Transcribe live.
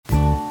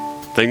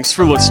Thanks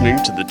for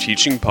listening to the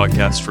teaching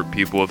podcast for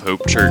People of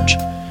Hope Church.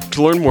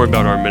 To learn more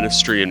about our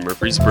ministry in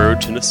Murfreesboro,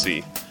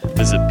 Tennessee,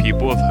 visit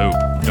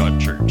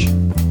peopleofhope.church.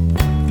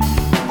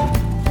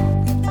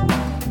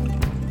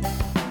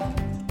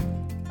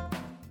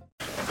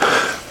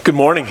 Good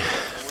morning.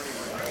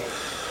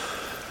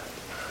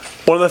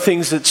 One of the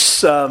things that's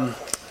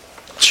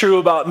true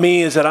about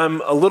me is that I'm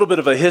a little bit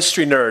of a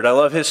history nerd. I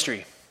love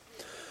history.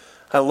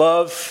 I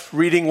love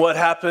reading what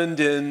happened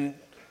in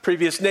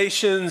previous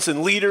nations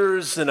and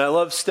leaders, and I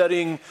love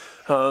studying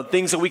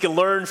things that we can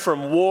learn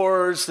from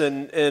wars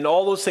and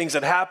all those things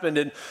that happened.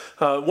 And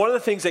one of the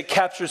things that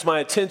captures my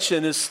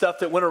attention is stuff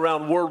that went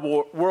around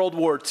World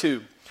War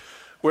II,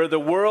 where the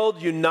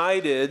world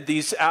united,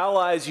 these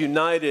allies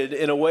united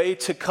in a way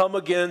to come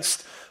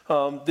against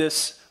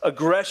this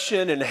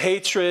aggression and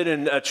hatred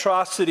and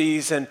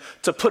atrocities and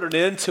to put an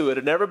end to it.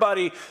 And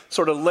everybody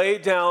sort of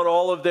laid down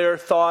all of their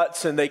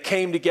thoughts and they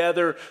came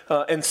together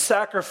and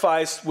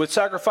sacrificed with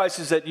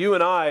sacrifices that you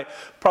and I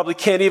probably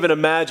can't even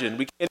imagine.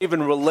 We can't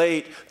even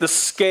relate the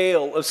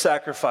scale of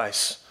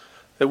sacrifice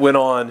that went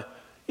on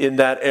in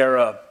that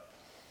era.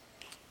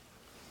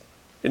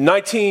 In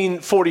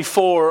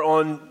 1944,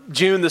 on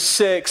June the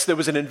 6th, there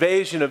was an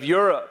invasion of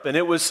Europe, and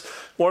it was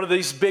one of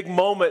these big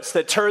moments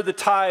that turned the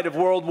tide of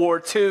World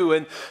War II.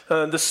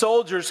 And the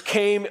soldiers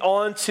came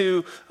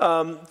onto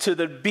to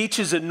the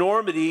beaches in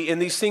Normandy in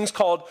these things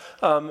called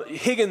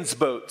Higgins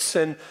boats,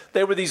 and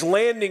they were these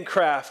landing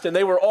craft, and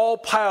they were all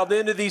piled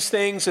into these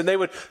things, and they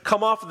would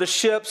come off of the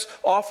ships,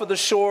 off of the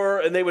shore,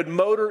 and they would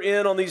motor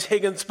in on these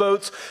Higgins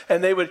boats,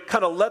 and they would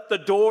kind of let the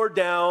door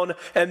down,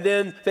 and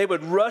then they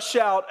would rush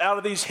out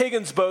of these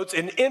Higgins boats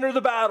and enter the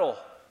battle.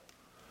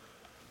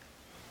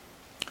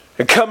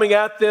 And coming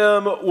at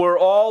them were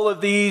all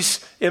of these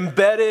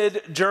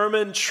embedded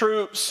German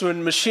troops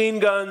and machine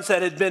guns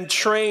that had been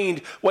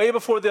trained way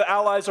before the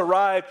Allies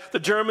arrived. The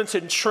Germans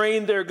had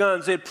trained their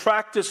guns. They had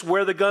practiced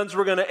where the guns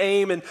were going to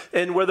aim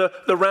and where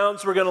the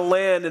rounds were going to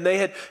land. And they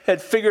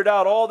had figured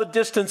out all the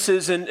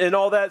distances and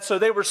all that. So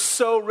they were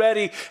so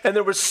ready, and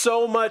there was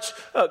so much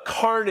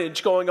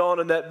carnage going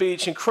on that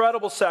beach.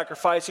 Incredible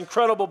sacrifice,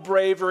 incredible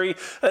bravery,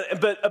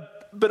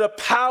 but a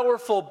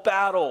powerful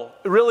battle,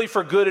 really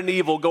for good and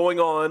evil, going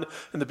on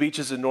in the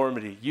beaches of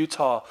Normandy,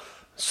 Utah,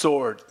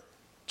 Sword,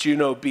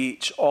 Juno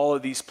Beach, all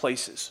of these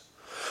places.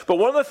 But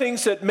one of the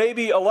things that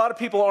maybe a lot of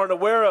people aren't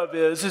aware of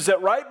is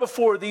that right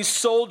before these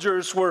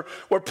soldiers were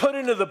put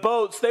into the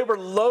boats, they were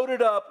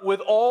loaded up with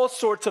all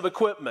sorts of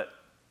equipment.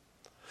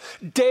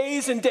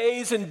 Days and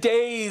days and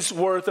days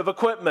worth of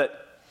equipment.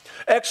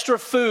 Extra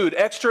food,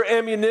 extra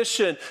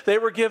ammunition. They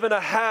were given a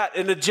hat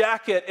and a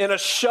jacket and a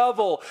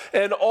shovel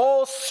and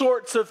all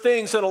sorts of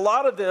things. And a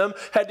lot of them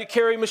had to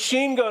carry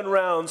machine gun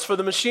rounds for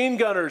the machine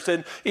gunners.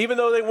 And even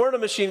though they weren't a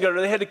machine gunner,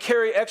 they had to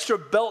carry extra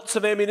belts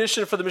of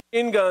ammunition for the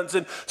machine guns.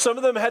 And some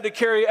of them had to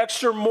carry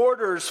extra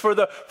mortars for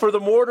the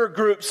mortar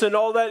groups and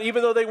all that.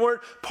 Even though they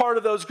weren't part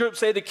of those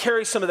groups, they had to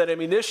carry some of that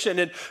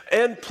ammunition.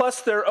 And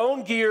plus their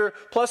own gear,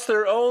 plus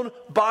their own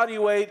body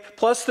weight,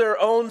 plus their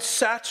own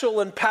satchel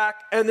and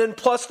pack, and then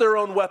plus their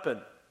own weapon.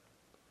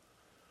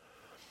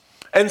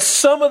 And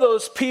some of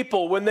those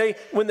people, when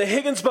the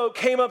Higgins boat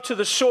came up to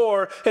the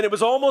shore and it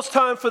was almost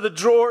time for the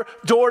door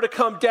to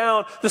come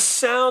down, the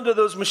sound of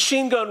those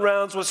machine gun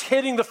rounds was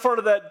hitting the front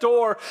of that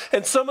door.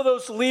 And some of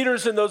those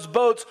leaders in those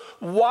boats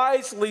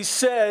wisely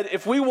said,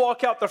 if we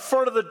walk out the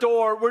front of the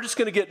door, we're just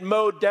going to get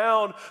mowed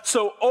down.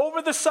 So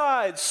over the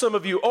sides, some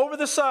of you, over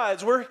the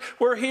sides,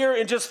 we're here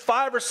in just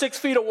 5 or 6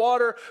 feet of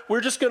water.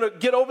 We're just going to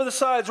get over the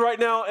sides right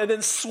now and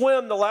then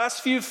swim the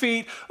last few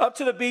feet up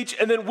to the beach,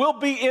 and then we'll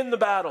be in the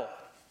battle.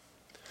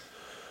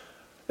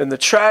 And the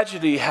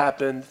tragedy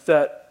happened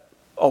that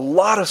a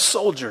lot of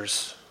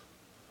soldiers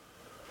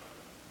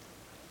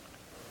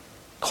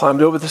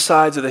climbed over the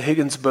sides of the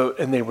Higgins boat,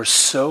 and they were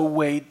so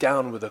weighed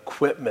down with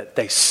equipment,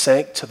 they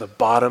sank to the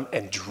bottom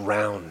and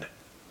drowned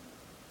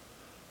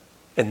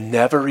and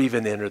never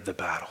even entered the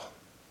battle.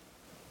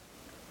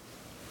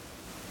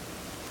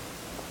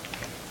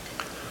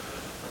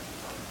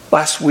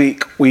 Last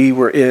week, we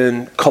were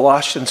in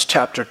Colossians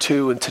chapter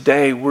 2, and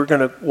today we're going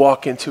to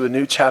walk into a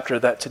new chapter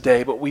of that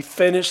today. But we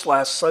finished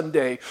last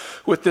Sunday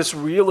with this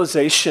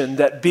realization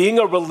that being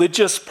a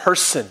religious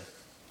person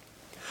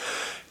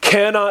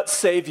cannot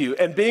save you.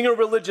 And being a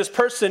religious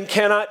person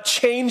cannot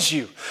change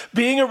you.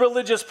 Being a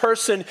religious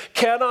person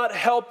cannot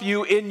help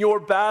you in your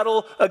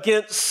battle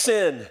against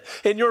sin,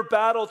 in your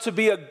battle to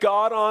be a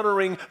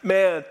God-honoring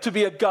man, to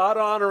be a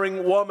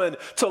God-honoring woman,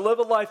 to live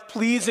a life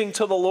pleasing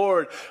to the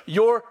Lord.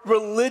 Your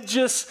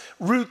religious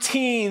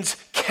routines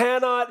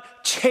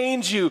cannot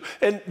change you.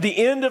 And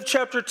the end of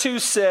chapter 2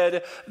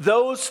 said,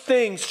 those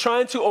things,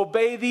 trying to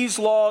obey these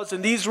laws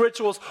and these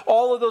rituals,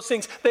 all of those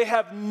things, they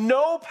have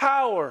no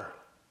power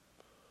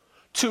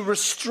to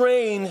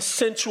restrain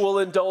sensual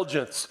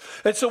indulgence.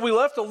 And so we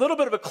left a little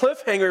bit of a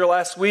cliffhanger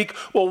last week.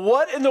 Well,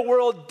 what in the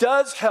world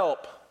does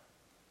help?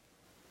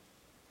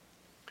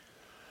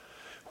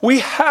 We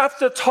have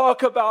to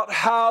talk about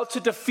how to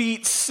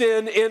defeat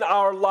sin in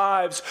our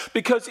lives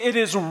because it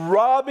is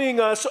robbing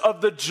us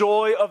of the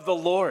joy of the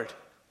Lord.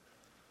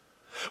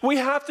 We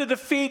have to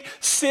defeat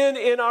sin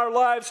in our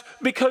lives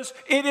because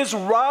it is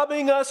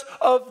robbing us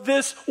of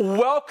this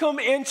welcome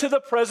into the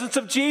presence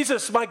of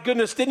Jesus. My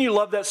goodness, didn't you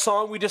love that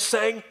song we just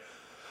sang?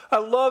 I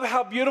love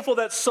how beautiful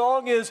that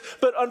song is,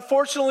 but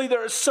unfortunately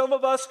there are some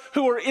of us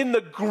who are in the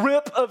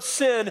grip of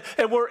sin,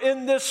 and we're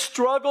in this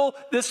struggle,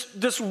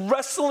 this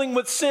wrestling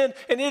with sin,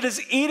 and it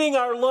is eating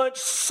our lunch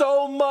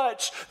so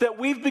much that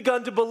we've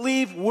begun to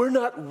believe we're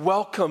not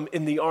welcome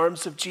in the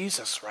arms of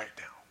Jesus right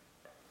now.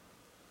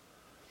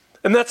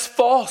 And that's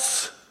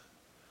false.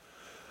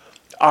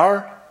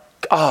 Our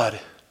God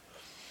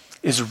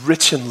is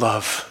rich in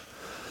love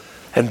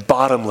and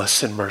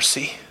bottomless in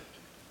mercy.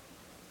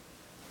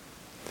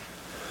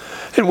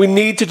 And we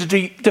need to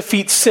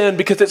defeat sin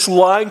because it's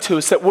lying to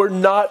us that we're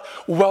not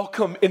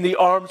welcome in the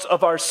arms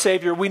of our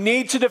Savior. We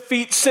need to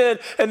defeat sin.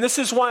 And this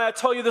is why I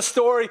tell you the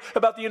story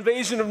about the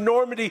invasion of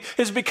Normandy,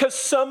 is because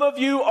some of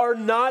you are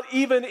not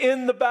even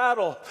in the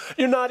battle.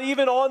 You're not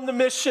even on the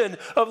mission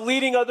of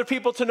leading other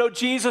people to know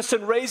Jesus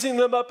and raising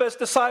them up as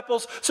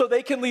disciples so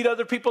they can lead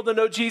other people to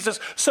know Jesus.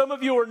 Some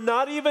of you are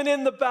not even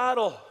in the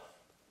battle.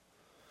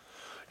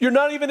 You're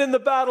not even in the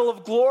battle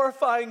of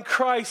glorifying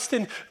Christ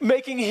and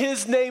making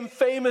His name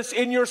famous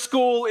in your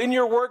school, in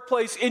your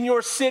workplace, in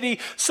your city.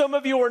 Some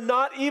of you are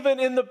not even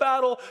in the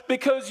battle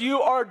because you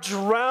are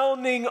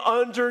drowning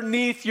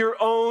underneath your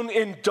own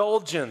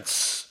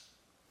indulgence.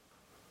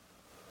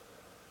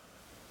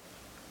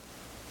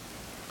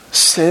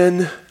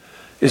 Sin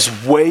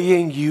is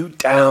weighing you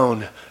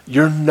down.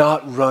 You're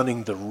not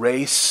running the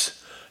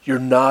race. You're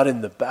not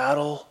in the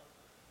battle.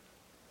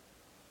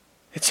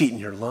 It's eating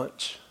your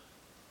lunch.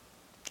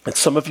 And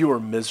some of you are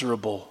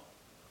miserable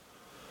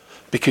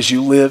because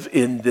you live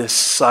in this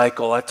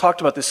cycle. I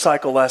talked about this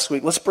cycle last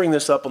week. Let's bring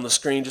this up on the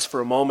screen just for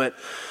a moment.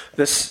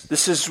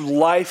 This is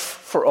life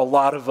for a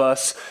lot of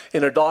us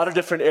in a lot of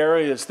different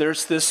areas.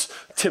 There's this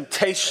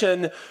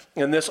temptation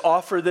and this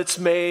offer that's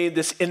made,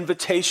 this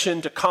invitation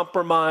to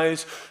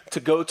compromise, to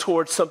go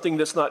towards something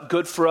that's not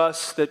good for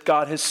us, that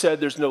God has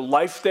said there's no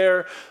life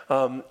there.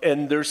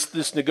 And there's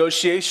this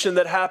negotiation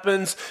that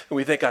happens, and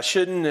we think I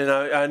shouldn't, and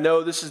I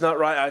know this is not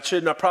right, I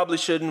shouldn't, I probably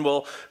shouldn't.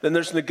 Well, then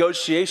there's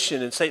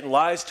negotiation, and Satan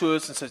lies to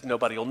us and says,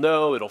 nobody will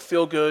know, it'll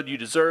feel good, you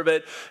deserve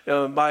it.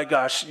 My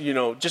gosh,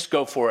 just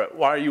go for it.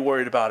 Why are you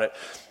worried about it?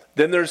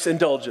 Then there's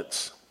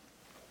indulgence.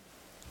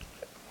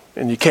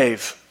 And you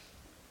cave.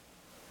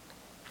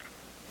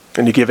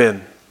 And you give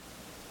in.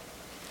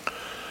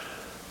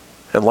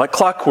 And like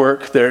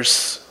clockwork,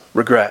 there's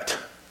regret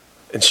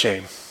and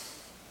shame.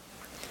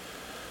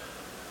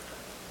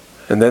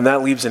 And then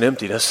that leaves an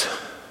emptiness.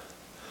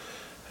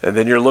 And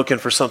then you're looking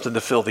for something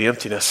to fill the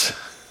emptiness.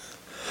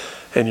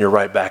 And you're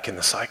right back in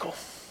the cycle.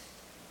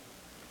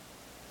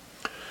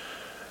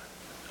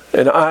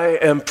 And I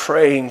am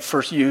praying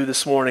for you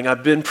this morning.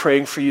 I've been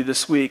praying for you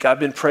this week. I've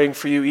been praying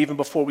for you even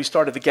before we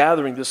started the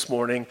gathering this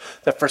morning,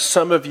 that for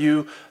some of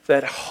you,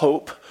 that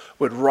hope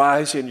would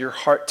rise in your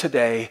heart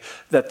today,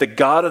 that the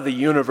God of the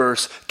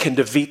universe can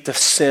defeat the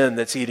sin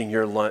that's eating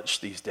your lunch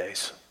these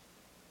days.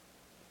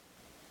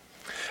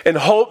 And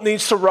hope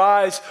needs to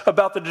rise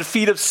about the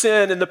defeat of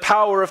sin and the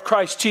power of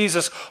Christ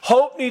Jesus.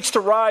 Hope needs to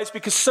rise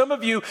because some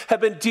of you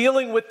have been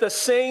dealing with the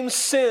same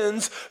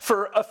sins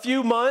for a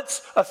few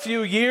months, a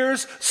few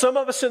years, some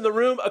of us in the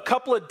room, a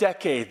couple of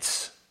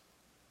decades.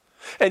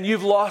 And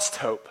you've lost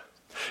hope.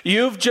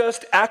 You've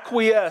just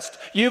acquiesced.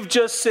 You've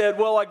just said,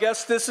 well, I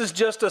guess this is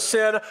just a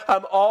sin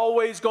I'm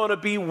always going to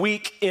be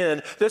weak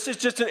in. This is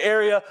just an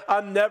area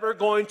I'm never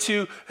going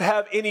to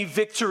have any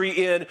victory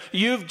in.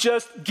 You've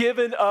just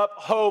given up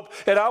hope.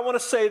 And I want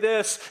to say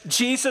this,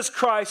 Jesus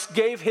Christ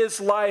gave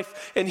His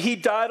life and He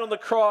died on the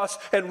cross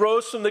and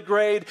rose from the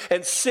grave,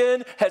 and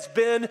sin has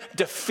been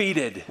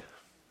defeated.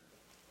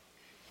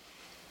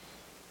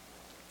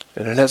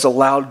 And it has a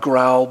loud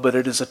growl, but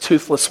it is a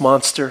toothless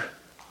monster.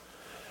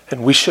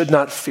 And we should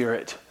not fear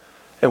it.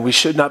 And we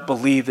should not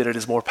believe that it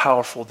is more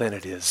powerful than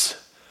it is.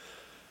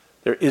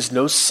 There is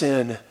no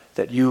sin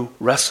that you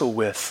wrestle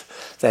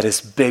with that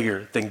is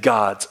bigger than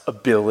God's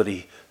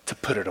ability to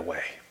put it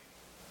away.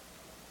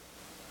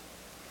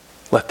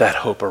 Let that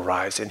hope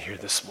arise in here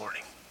this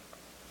morning.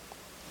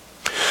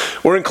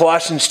 We're in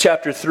Colossians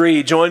chapter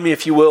 3. Join me,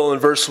 if you will, in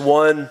verse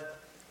 1.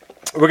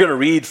 We're going to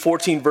read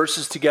 14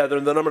 verses together,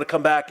 and then I'm going to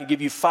come back and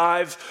give you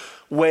 5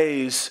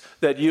 ways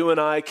that you and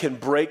I can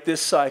break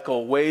this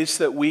cycle, ways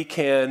that we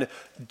can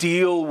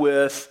deal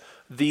with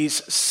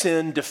these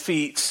sin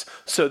defeats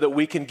so that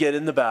we can get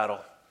in the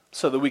battle,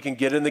 so that we can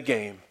get in the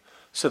game,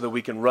 so that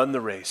we can run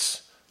the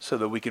race, so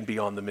that we can be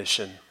on the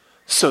mission,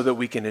 so that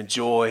we can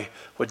enjoy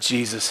what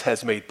Jesus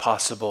has made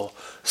possible,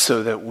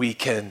 so that we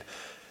can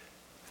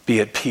be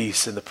at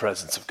peace in the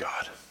presence of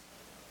God.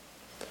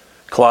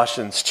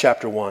 Colossians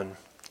chapter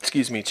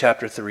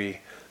 3,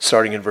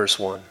 starting in verse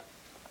 1.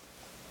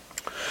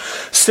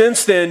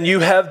 Since then you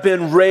have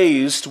been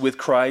raised with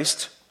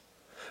Christ.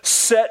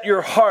 Set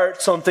your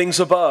hearts on things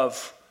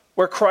above,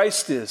 where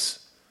Christ is,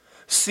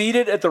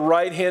 seated at the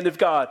right hand of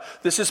God.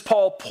 This is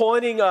Paul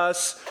pointing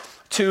us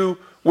to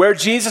Where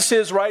Jesus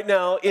is right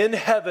now in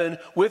heaven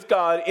with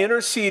God,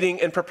 interceding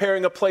and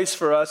preparing a place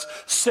for us,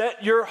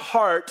 set your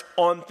heart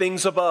on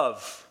things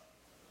above.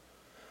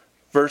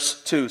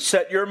 Verse 2,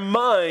 set your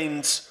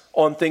minds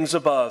on things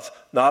above,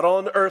 not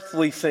on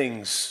earthly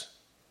things.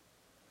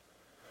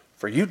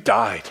 For you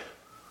died.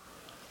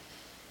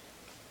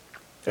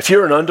 If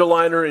you're an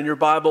underliner in your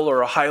Bible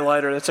or a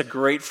highlighter, that's a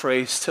great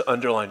phrase to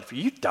underline. For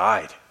you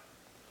died.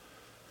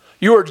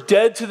 You are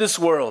dead to this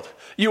world.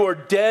 You are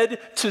dead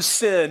to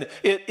sin.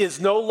 It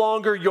is no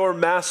longer your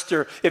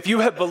master. If you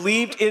have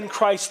believed in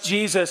Christ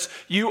Jesus,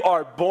 you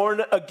are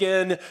born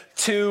again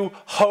to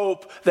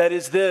hope. That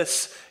is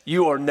this: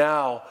 you are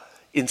now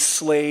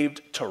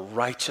enslaved to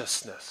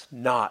righteousness,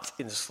 not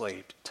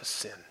enslaved to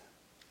sin.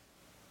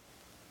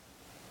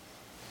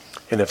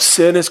 And if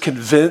sin has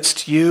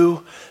convinced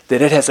you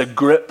that it has a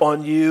grip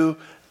on you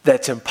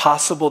that's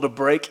impossible to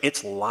break,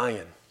 it's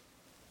lying.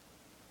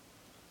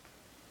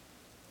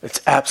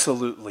 It's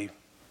absolutely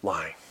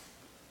lying.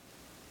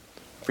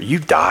 For you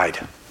died.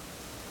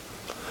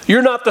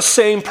 You're not the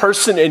same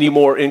person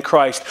anymore in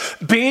Christ.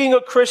 Being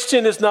a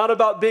Christian is not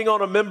about being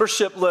on a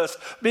membership list.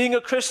 Being a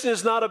Christian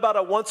is not about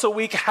a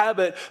once-a-week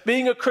habit.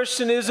 Being a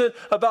Christian isn't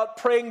about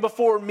praying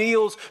before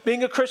meals.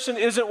 Being a Christian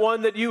isn't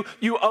one that you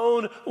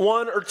own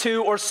 1 or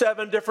 2 or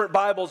 7 different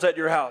Bibles at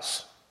your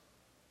house.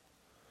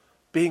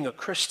 Being a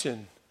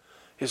Christian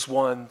is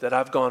one that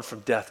I've gone from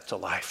death to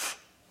life.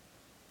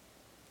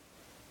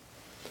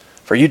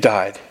 For you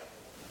died,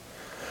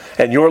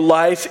 and your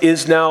life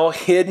is now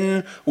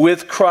hidden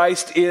with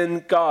Christ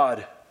in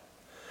God.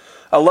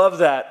 I love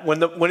that.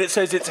 When it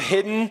says it's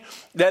hidden,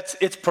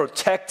 it's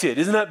protected.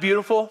 Isn't that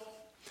beautiful?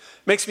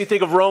 Makes me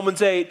think of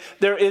Romans 8.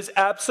 There is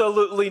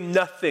absolutely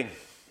nothing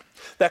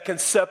that can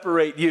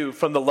separate you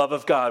from the love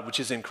of God, which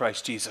is in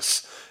Christ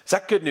Jesus. Is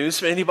that good news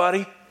for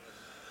anybody?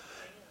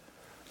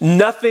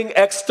 Nothing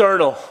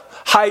external.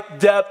 Height,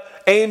 depth,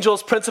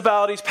 angels,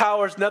 principalities,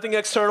 powers, nothing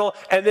external.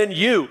 And then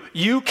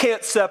you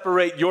can't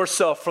separate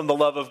yourself from the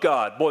love of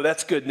God. Boy,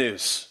 that's good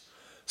news.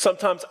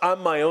 Sometimes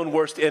I'm my own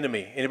worst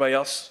enemy. Anybody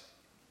else?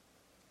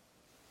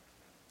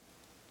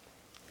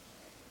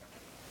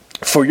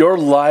 For your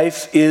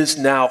life is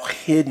now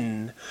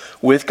hidden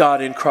with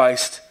God in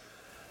Christ.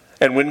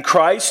 And when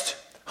Christ,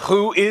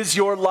 who is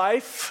your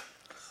life?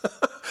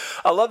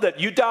 I love that.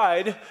 You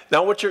died.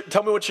 Now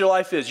tell me what your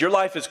life is. Your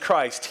life is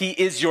Christ. He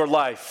is your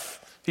life.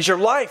 He's your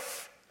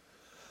life.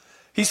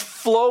 He's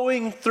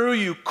flowing through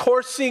you,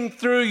 coursing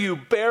through you,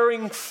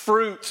 bearing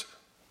fruit.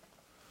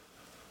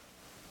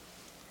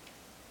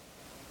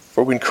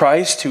 For when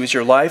Christ, who is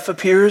your life,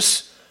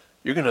 appears,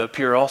 you're going to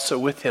appear also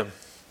with him.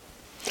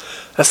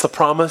 That's the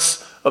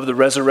promise of the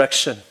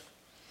resurrection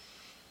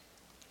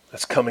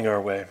that's coming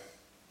our way.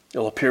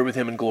 You'll appear with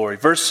him in glory.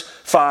 Verse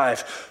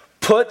 5,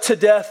 put to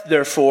death,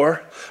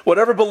 therefore,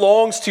 whatever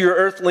belongs to your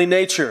earthly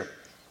nature,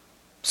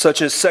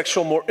 such as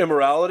sexual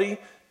immorality,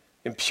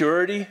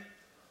 impurity,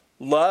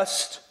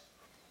 lust,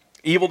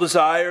 evil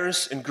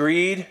desires, and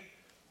greed,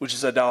 which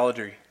is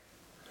idolatry.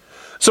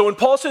 So when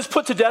Paul says,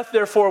 put to death,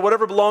 therefore,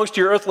 whatever belongs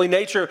to your earthly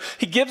nature,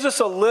 he gives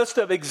us a list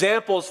of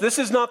examples. This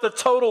is not the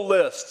total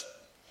list.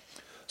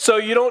 So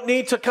you don't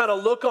need to kind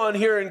of look on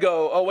here and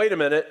go, oh, wait a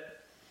minute.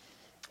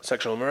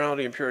 Sexual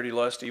immorality, impurity,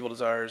 lust, evil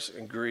desires,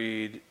 and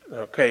greed.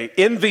 Okay,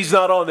 envy's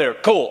not on there.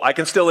 Cool, I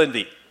can still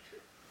envy.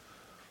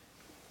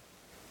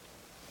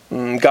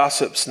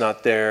 Gossip's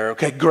not there.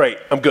 Okay, great,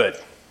 I'm good.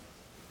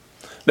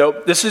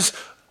 No, this is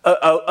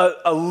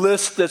a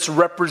list that's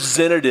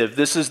representative.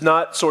 This is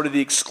not sort of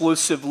the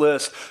exclusive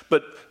list,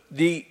 but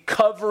the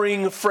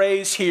covering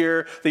phrase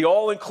here, the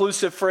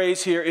all-inclusive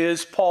phrase here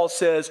is, Paul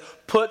says,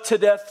 put to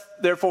death,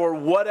 therefore,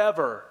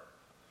 whatever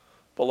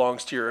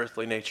belongs to your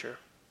earthly nature.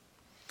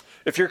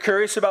 If you're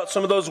curious about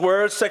some of those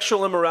words,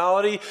 sexual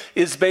immorality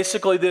is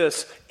basically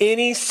this: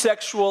 any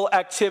sexual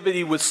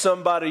activity with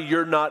somebody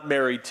you're not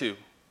married to.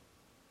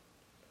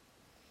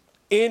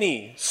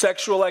 Any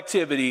sexual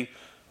activity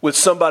with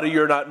somebody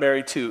you're not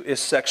married to is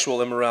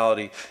sexual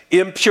immorality.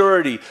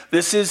 Impurity,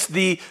 this is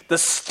the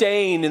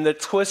stain and the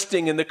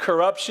twisting and the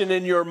corruption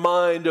in your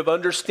mind of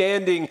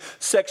understanding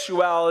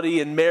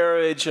sexuality and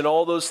marriage and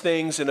all those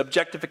things and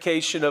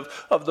objectification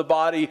of the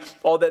body,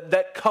 all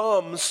that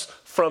comes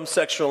from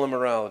sexual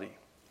immorality.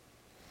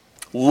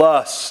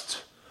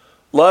 Lust.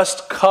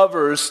 Lust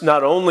covers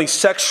not only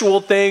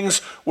sexual things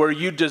where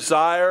you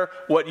desire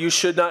what you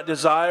should not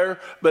desire,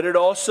 but it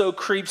also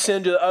creeps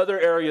into other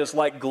areas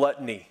like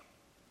gluttony,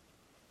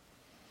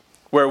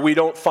 where we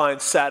don't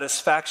find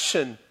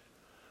satisfaction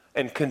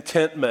and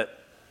contentment.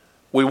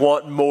 We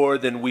want more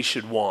than we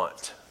should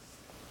want.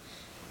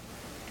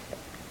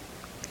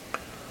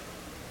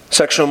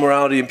 Sexual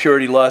immorality,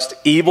 impurity, lust,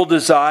 evil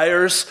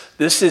desires.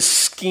 This is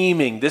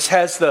scheming. This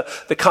has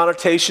the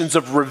connotations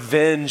of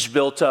revenge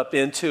built up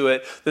into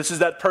it. This is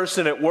that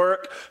person at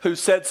work who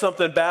said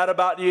something bad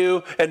about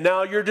you, and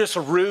now you're just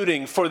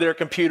rooting for their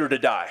computer to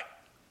die.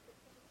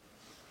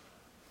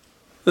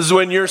 This is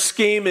when you're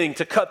scheming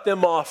to cut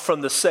them off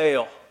from the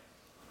sale.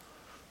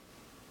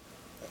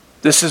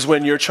 This is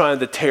when you're trying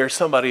to tear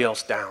somebody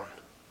else down.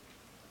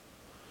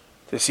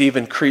 This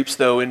even creeps,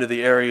 though, into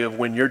the area of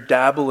when you're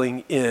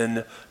dabbling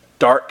in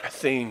dark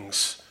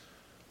things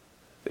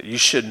that you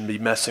shouldn't be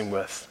messing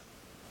with.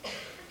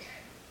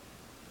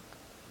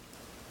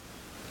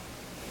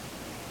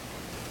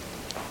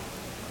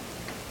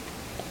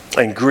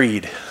 And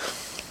greed,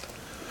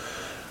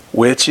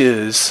 which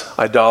is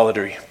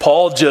idolatry.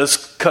 Paul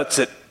just cuts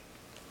it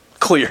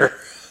clear.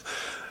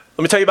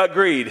 Let me tell you about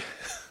greed.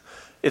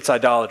 It's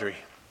idolatry.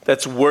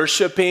 That's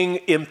worshiping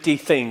empty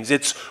things.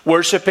 It's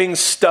worshiping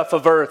stuff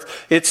of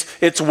earth.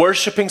 It's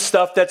worshiping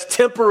stuff that's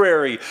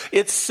temporary.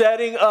 It's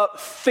setting up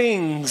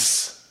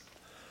things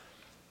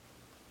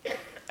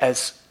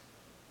as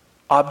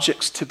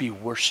objects to be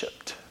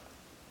worshiped.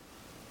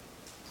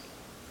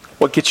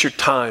 What gets your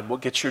time?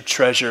 What gets your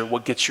treasure?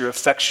 What gets your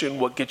affection?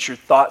 What gets your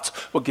thoughts?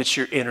 What gets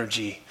your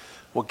energy?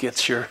 What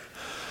gets your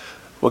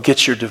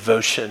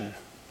devotion?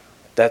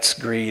 That's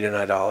greed and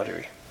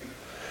idolatry.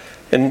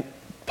 And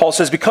Paul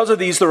says, because of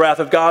these, the wrath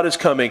of God is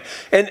coming.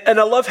 And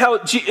I love how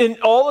in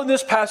all in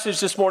this passage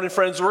this morning,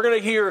 friends, we're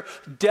going to hear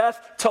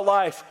death to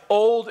life,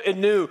 old and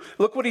new.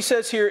 Look what he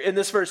says here in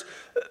this verse.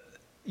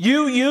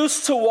 You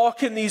used to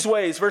walk in these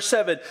ways, verse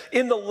 7,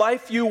 in the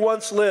life you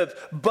once lived,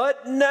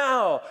 but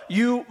now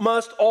you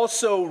must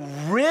also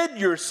rid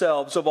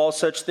yourselves of all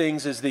such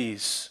things as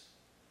these: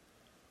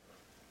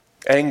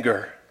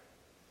 anger,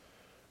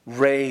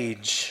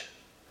 rage,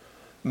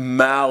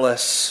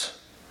 malice,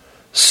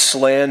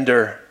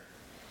 slander,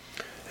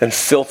 and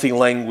filthy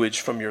language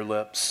from your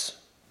lips.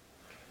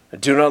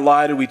 And do not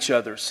lie to each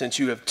other, since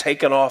you have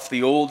taken off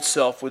the old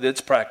self with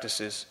its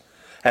practices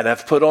and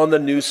have put on the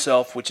new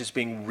self, which is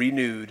being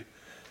renewed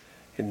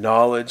in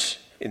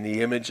knowledge in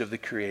the image of the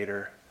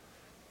Creator.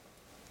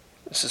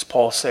 This is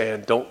Paul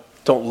saying, don't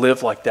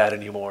live like that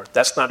anymore.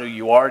 That's not who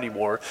you are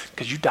anymore,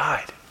 because you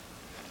died.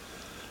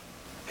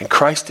 And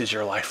Christ is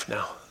your life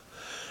now.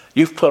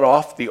 You've put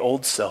off the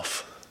old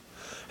self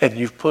and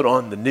you've put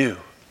on the new.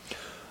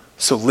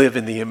 So live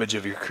in the image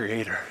of your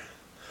Creator.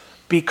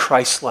 Be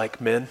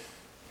Christ-like men.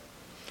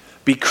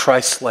 Be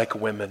Christ-like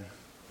women.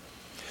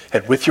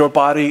 And with your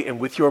body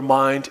and with your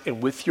mind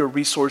and with your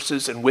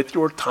resources and with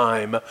your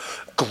time,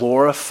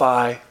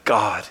 glorify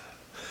God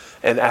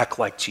and act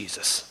like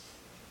Jesus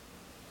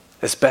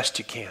as best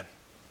you can.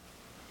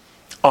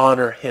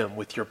 Honor Him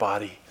with your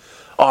body.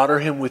 Honor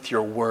Him with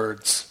your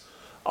words.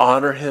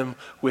 Honor Him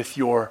with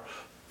your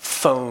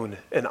phone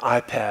and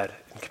iPad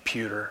and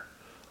computer.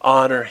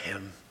 Honor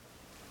Him.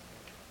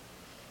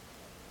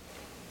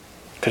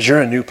 Because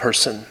you're a new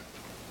person.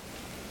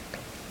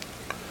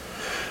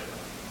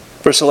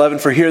 Verse 11,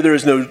 for here there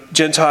is no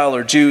Gentile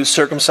or Jew,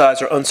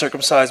 circumcised or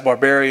uncircumcised,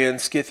 barbarian,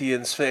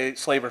 Scythian,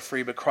 slave or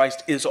free, but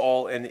Christ is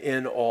all and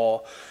in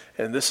all.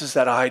 And this is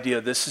that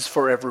idea. This is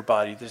for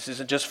everybody. This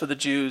isn't just for the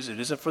Jews. It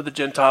isn't for the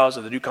Gentiles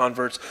or the new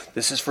converts.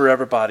 This is for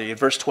everybody. In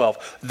verse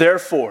 12,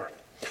 therefore,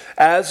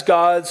 as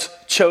God's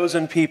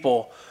chosen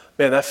people,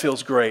 man, that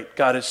feels great.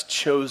 God has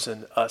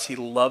chosen us. He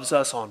loves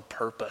us on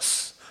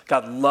purpose.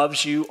 God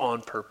loves you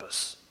on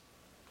purpose.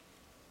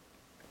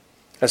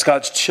 As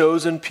God's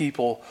chosen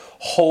people,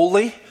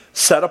 holy,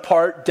 set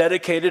apart,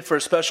 dedicated for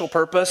a special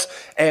purpose,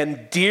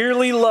 and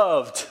dearly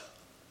loved.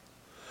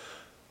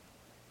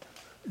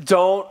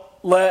 Don't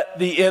let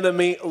the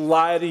enemy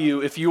lie to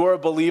you. If you are a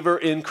believer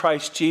in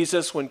Christ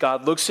Jesus, when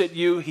God looks at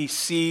you, He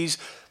sees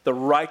the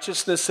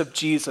righteousness of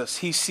Jesus.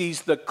 He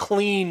sees the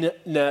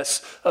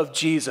cleanness of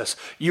Jesus.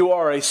 You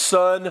are a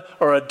son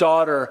or a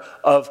daughter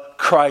of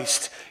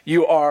Christ.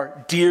 You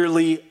are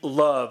dearly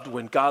loved.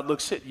 When God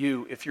looks at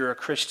you, if you're a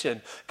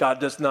Christian, God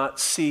does not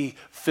see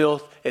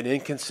filth and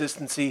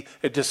inconsistency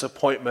and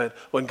disappointment.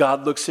 When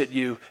God looks at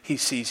you, He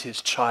sees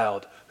His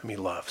child whom He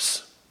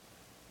loves.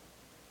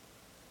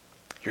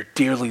 You're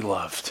dearly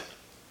loved.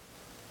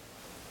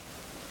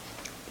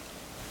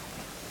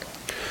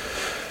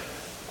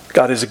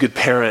 God is a good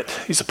parent.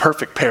 He's a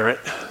perfect parent.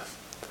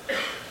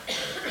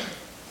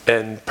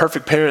 And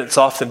perfect parents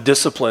often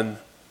discipline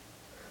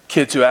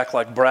kids who act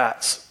like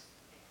brats.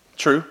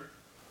 True?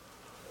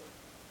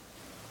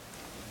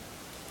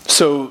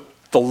 So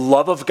the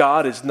love of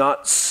God is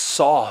not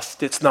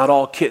soft. It's not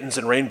all kittens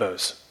and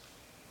rainbows.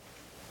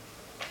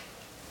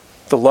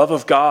 The love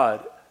of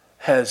God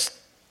has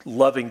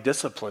loving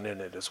discipline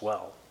in it as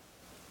well.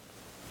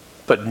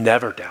 But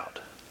never doubt,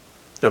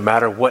 no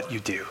matter what you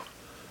do,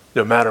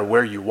 no matter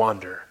where you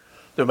wander,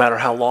 no matter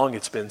how long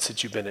it's been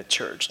since you've been at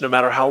church, no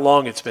matter how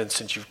long it's been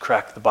since you've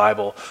cracked the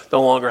Bible, no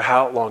longer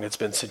how long it's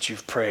been since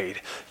you've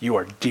prayed, you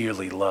are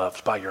dearly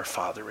loved by your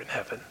Father in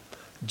heaven,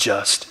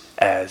 just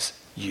as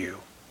you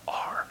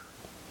are.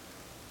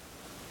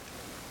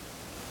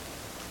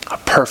 A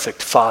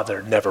perfect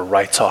father never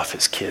writes off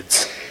his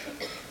kids.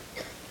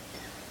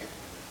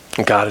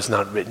 And God has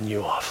not written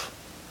you off.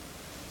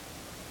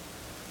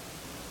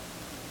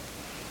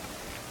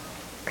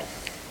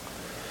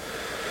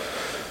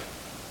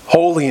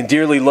 Holy and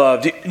dearly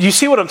loved. You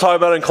see what I'm talking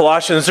about in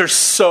Colossians? There's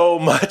so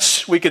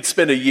much. We could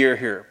spend a year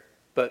here,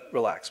 but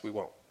relax, we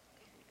won't.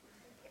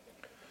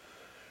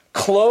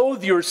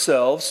 Clothe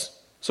yourselves.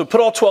 So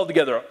put all 12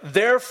 together.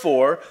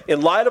 Therefore,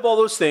 in light of all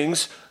those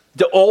things,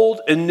 the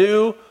old and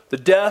new, The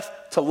death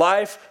to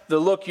life,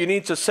 you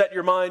need to set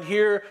your mind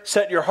here,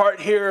 set your heart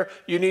here.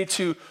 You need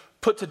to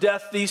put to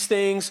death these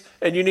things,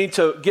 and you need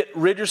to get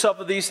rid yourself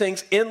of these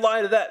things. In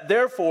light of that,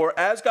 therefore,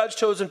 as God's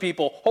chosen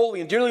people, holy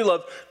and dearly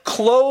loved,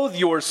 clothe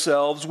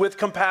yourselves with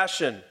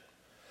compassion,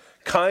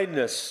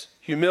 kindness,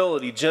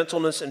 humility,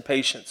 gentleness, and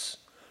patience.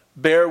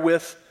 Bear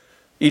with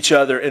each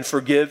other and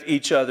forgive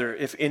each other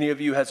if any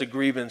of you has a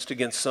grievance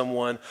against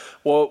someone.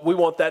 Well, we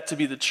want that to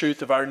be the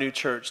truth of our new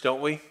church,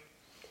 don't we?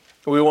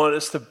 We want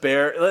us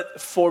to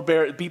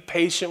forbear, be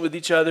patient with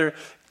each other,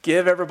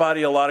 give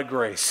everybody a lot of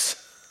grace.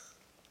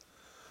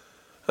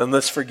 And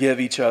let's forgive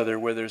each other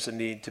where there's a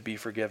need to be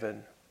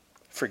forgiven.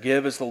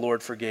 Forgive as the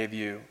Lord forgave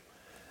you.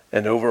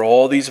 And over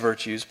all these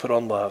virtues, put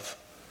on love,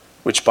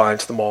 which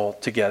binds them all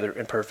together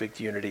in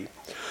perfect unity.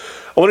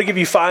 I want to give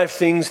you 5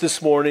 things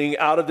this morning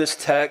out of this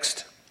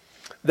text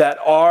that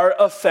are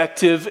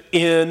effective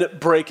in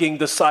breaking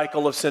the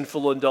cycle of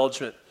sinful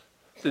indulgence.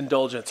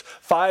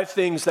 5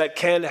 things that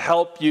can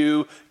help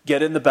you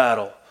get in the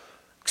battle,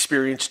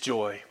 experience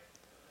joy,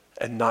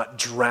 and not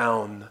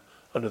drown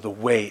under the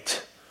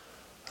weight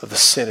of the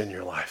sin in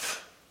your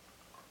life.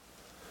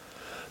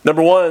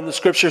 Number 1, the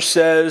scripture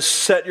says,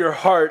 set your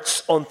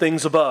hearts on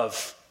things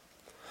above.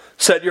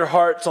 Set your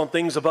hearts on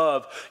things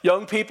above.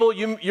 Young people,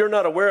 you're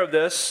not aware of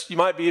this. You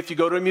might be if you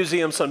go to a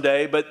museum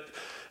someday, but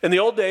in the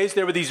old days,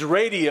 there were these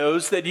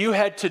radios that you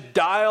had to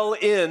dial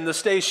in the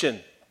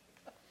station.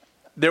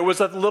 There was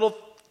a little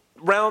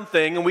round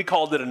thing, and we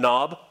called it a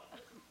knob.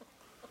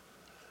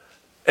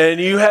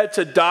 And you had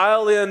to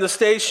dial in the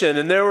station,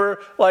 and there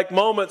were like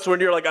moments when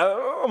you're like,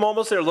 oh, I'm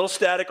almost there, a little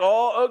static.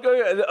 Oh,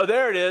 okay, oh,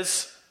 there it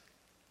is.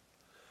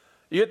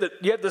 You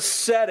had to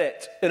set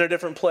it in a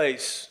different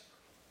place.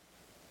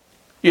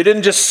 You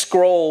didn't just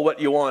scroll what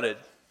you wanted.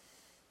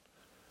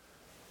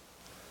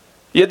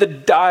 You had to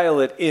dial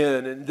it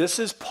in. And this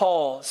is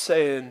Paul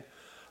saying,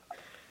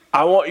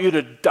 I want you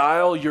to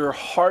dial your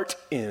heart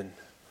in.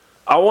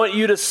 I want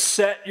you to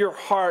set your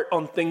heart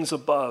on things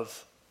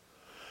above.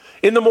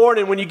 In the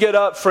morning when you get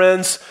up,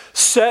 friends,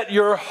 set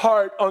your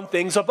heart on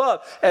things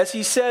above. As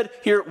he said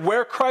here,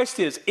 where Christ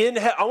is, in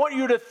heaven. I want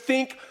you to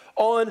think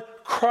on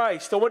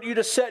Christ. I want you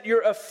to set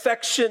your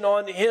affection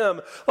on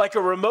him like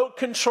a remote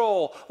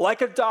control,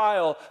 like a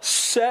dial.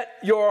 Set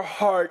your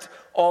heart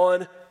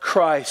on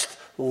Christ.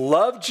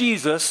 Love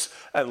Jesus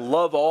and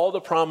love all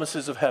the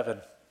promises of heaven.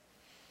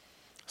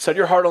 Set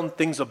your heart on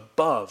things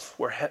above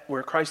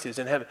where Christ is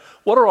in heaven.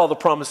 What are all the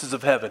promises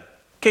of heaven?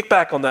 Kick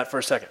back on that for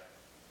a second.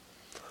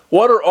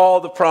 What are all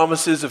the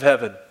promises of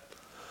heaven?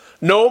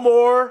 No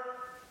more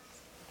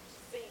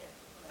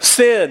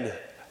sin.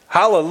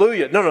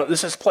 Hallelujah. No,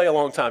 this is play a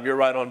long time. You're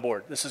right on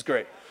board. This is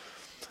great.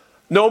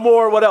 No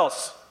more, what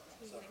else?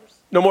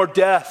 No more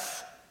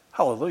death.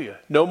 Hallelujah.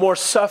 No more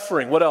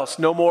suffering. What else?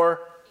 No more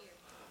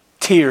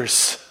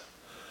tears.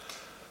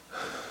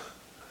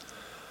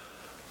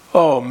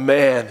 Oh,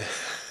 man.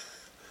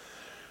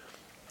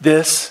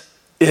 This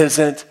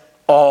isn't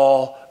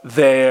all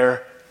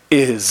there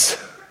is.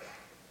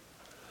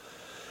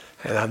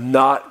 And I'm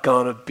not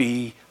going to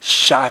be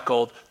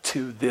shackled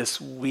to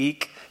this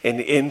weak and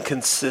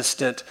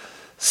inconsistent,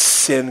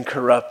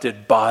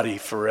 sin-corrupted body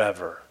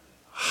forever.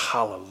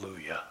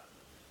 Hallelujah.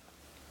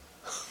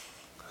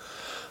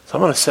 So I'm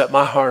going to set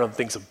my heart on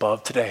things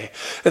above today.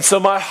 And so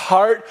my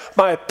heart,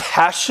 my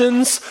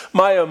passions,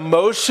 my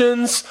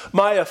emotions,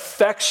 my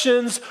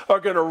affections are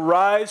going to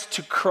rise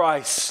to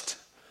Christ.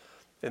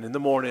 And in the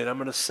morning, I'm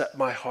going to set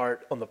my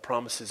heart on the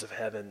promises of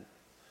heaven.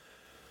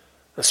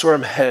 That's where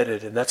I'm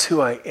headed, and that's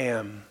who I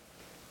am.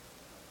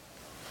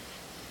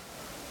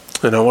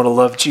 And I want to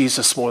love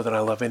Jesus more than I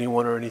love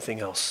anyone or anything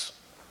else.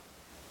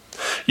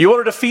 You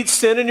want to defeat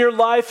sin in your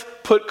life?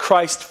 Put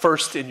Christ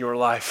first in your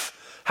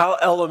life. How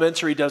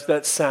elementary does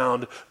that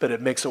sound, but it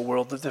makes a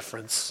world of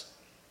difference.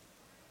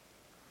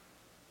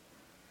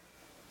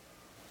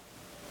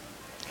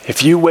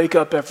 If you wake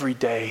up every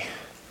day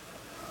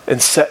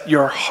and set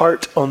your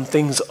heart on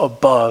things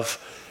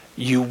above,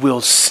 you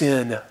will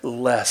sin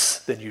less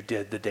than you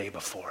did the day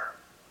before.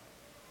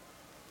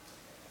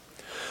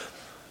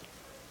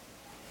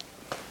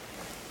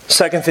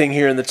 Second thing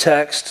here in the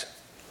text,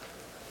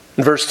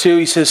 in verse 2,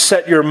 he says,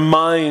 set your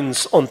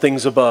minds on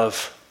things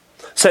above.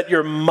 Set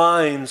your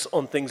minds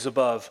on things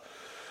above.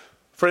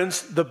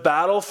 Friends, the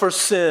battle for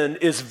sin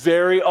is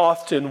very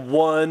often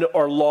won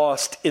or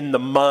lost in the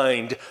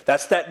mind.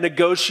 That's that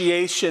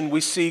negotiation we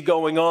see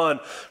going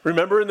on.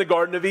 Remember in the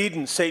Garden of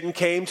Eden, Satan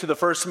came to the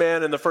first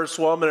man and the first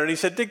woman and he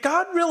said, did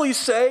God really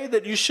say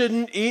that you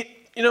shouldn't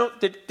eat?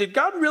 Did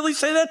God really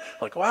say that?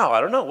 Like, wow, I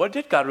don't know. What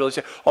did God really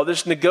say? Oh,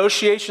 there's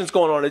negotiations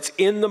going on. It's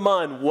in the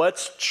mind.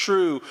 What's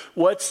true?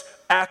 What's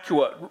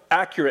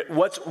accurate?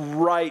 What's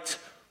right?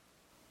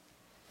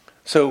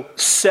 So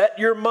set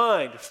your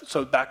mind.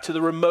 So back to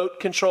the remote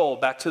control,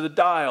 back to the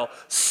dial.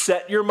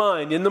 Set your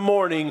mind in the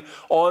morning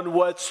on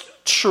what's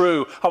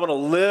true. I want to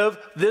live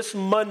this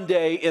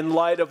Monday in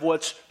light of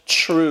what's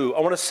true.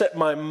 I want to set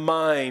my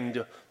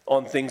mind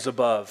on things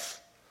above.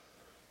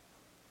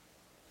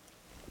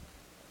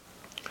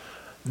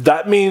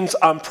 that means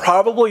I'm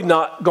probably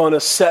not going to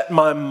set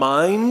my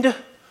mind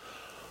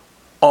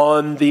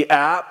on the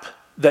app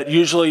that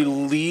usually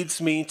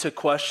leads me to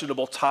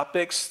questionable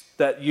topics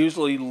that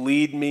usually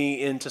lead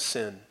me into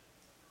sin.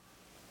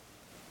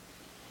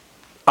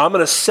 I'm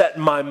going to set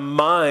my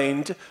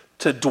mind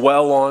to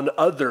dwell on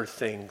other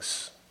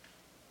things.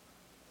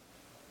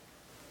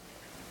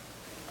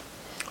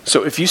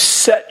 So if you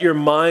set your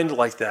mind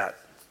like that,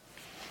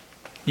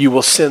 you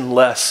will sin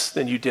less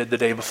than you did the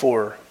day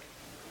before.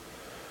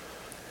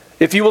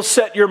 If you will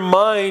set your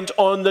mind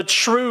on the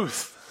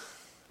truth.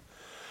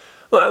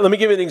 Let me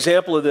give you an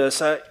example of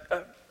this.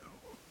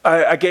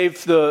 I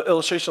gave the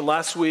illustration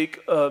last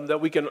week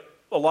that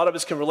a lot of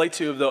us can relate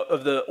to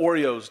of the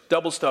Oreos,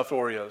 double stuffed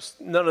Oreos.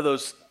 None of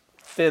those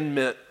Thin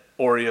Mint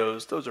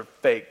Oreos. Those are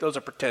fake. Those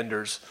are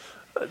pretenders.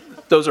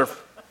 Those are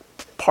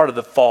part of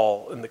the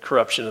fall and the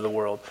corruption of the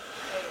world.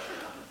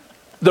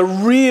 The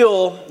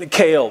real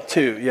kale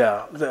too,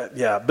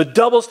 yeah. But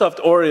double stuffed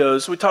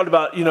Oreos, we talked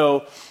about,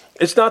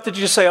 it's not that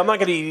you just say, I'm not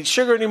going to eat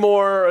sugar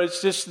anymore.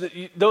 It's just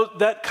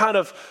that kind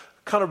of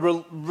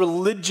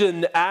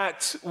religion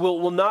act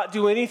will not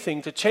do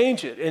anything to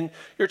change it. And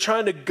you're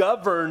trying to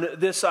govern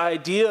this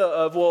idea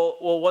of, well,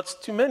 what's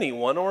too many?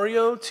 1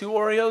 Oreo, 2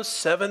 Oreos,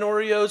 7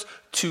 Oreos,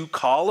 2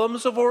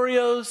 columns of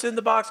Oreos in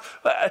the box.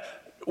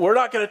 We're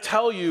not going to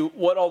tell you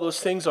what all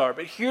those things are,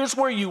 but here's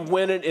where you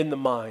win it in the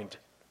mind.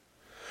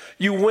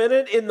 You win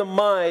it in the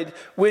mind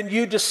when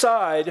you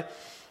decide,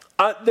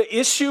 the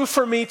issue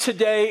for me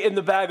today in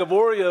the bag of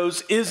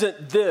Oreos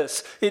isn't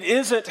this. It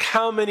isn't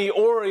how many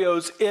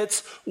Oreos.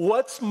 It's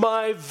what's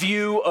my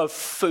view of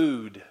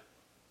food.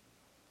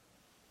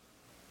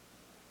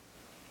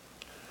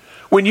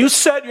 When you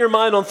set your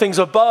mind on things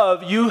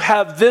above, you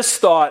have this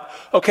thought,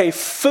 okay,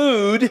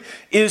 food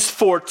is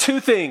for 2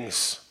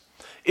 things.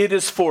 It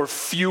is for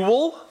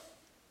fuel,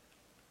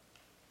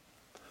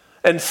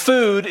 and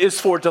food is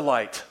for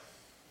delight.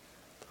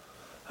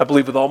 I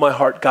believe with all my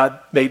heart, God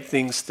made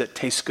things that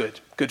taste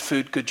good. Good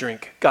food, good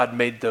drink. God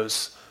made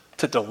those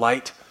to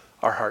delight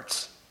our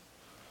hearts.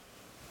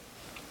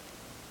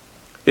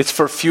 It's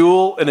for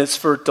fuel and it's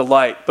for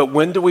delight. But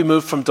when do we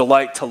move from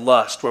delight to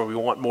lust, where we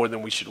want more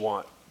than we should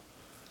want?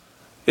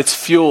 It's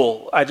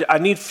fuel. I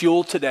need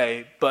fuel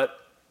today, but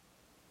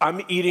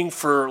I'm eating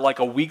for like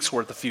a week's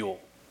worth of fuel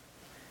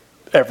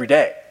every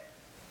day.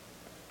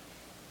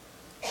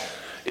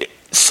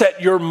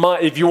 Set your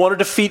mind. If you want to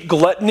defeat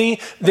gluttony,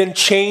 then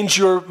change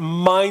your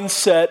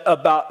mindset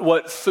about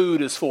what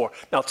food is for.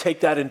 Now take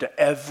that into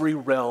every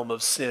realm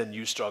of sin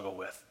you struggle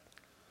with.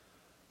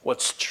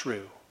 What's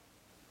true?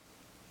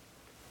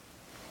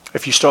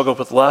 If you struggle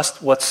with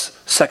lust, what's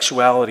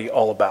sexuality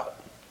all about?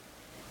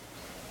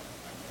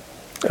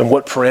 And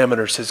what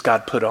parameters has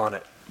God put on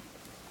it?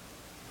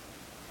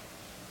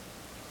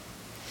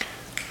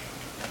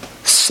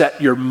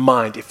 Set your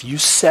mind. If you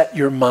set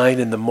your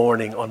mind in the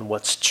morning on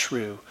what's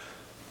true,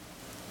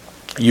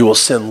 you will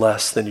sin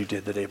less than you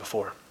did the day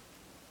before.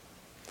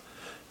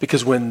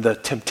 Because when the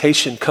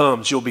temptation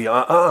comes, you'll be,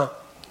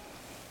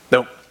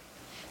 nope,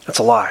 that's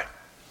a lie.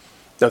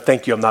 No,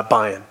 thank you, I'm not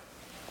buying.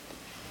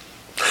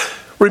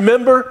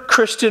 Remember,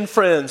 Christian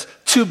friends,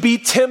 to be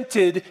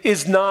tempted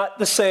is not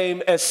the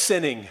same as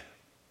sinning.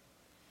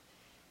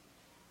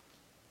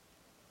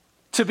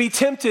 To be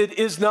tempted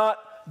is not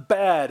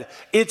bad.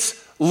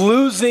 It's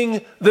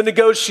losing the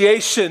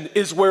negotiation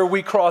is where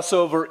we cross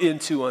over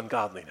into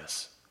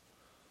ungodliness.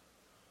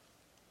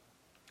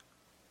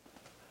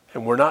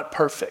 And we're not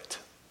perfect.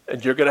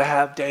 And you're going to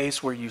have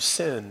days where you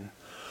sin.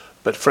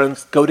 But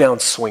friends, go down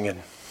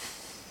swinging.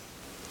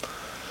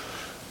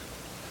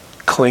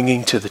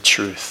 Clinging to the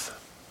truth.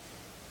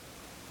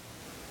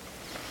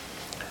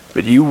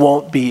 But you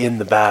won't be in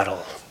the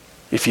battle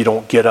if you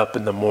don't get up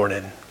in the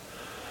morning.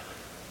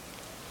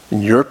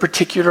 In your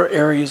particular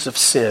areas of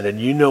sin, and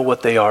you know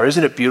what they are.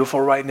 Isn't it beautiful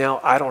right now?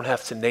 I don't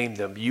have to name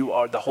them.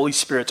 The Holy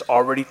Spirit's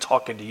already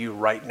talking to you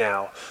right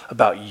now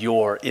about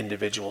your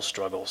individual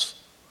struggles.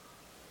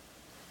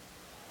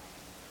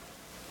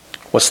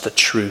 What's the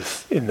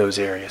truth in those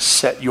areas?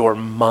 Set your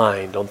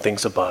mind on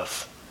things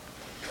above,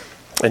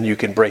 and you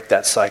can break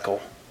that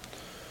cycle.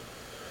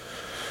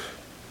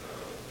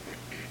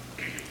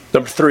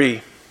 Number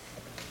 3,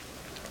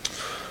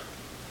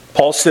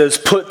 Paul says,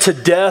 put to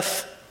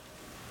death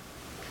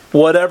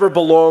whatever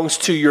belongs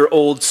to your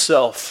old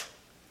self.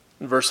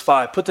 In verse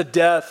 5, put to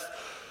death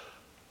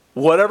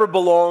whatever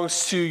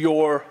belongs to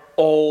your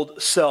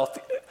old self.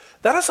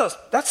 That's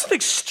an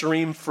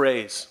extreme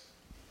phrase.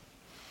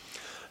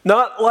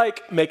 Not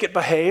like make it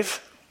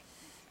behave.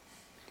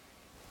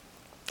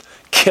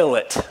 Kill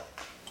it.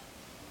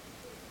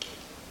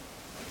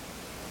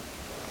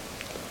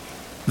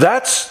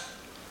 That's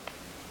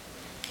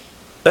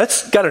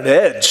got an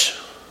edge.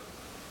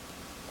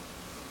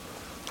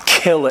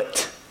 Kill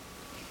it.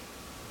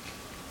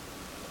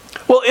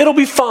 Well, it'll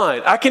be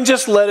fine. I can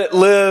just let it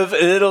live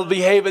and it'll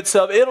behave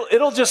itself.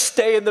 It'll just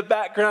stay in the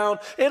background.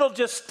 It'll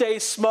just stay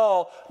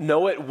small.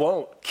 No, it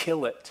won't.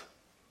 Kill it.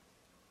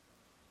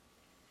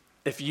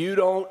 If you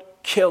don't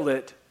kill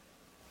it,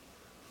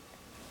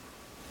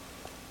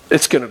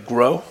 It's going to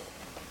grow.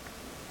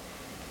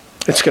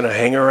 It's going to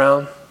hang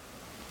around.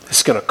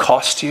 It's going to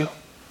cost you.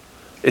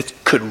 It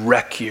could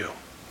wreck you.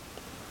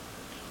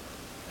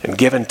 And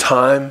given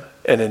time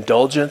and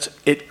indulgence,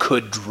 it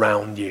could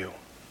drown you.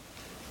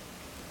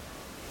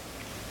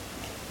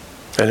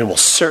 And it will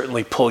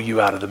certainly pull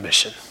you out of the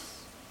mission.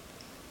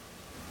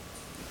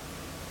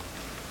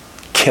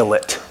 Kill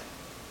it.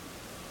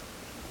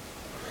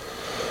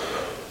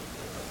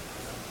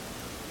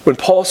 When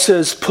Paul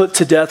says, put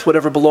to death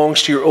whatever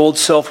belongs to your old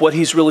self, what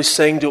he's really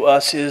saying to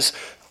us is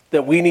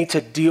that we need to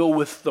deal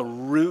with the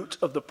root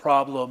of the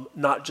problem,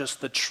 not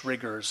just the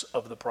triggers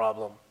of the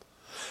problem.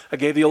 I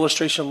gave the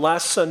illustration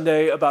last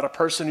Sunday about a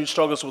person who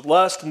struggles with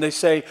lust, and they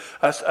say,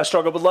 I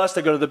struggle with lust.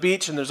 I go to the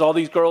beach, and there's all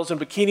these girls in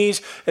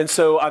bikinis, and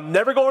so I'm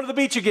never going to the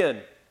beach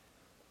again.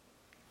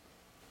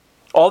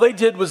 All they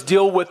did was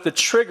deal with the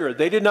trigger.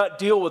 They did not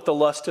deal with the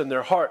lust in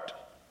their heart.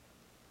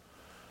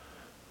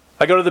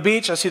 I go to the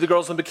beach, I see the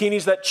girls in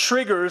bikinis, that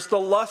triggers the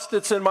lust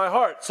that's in my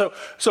heart.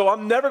 So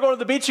I'm never going to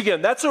the beach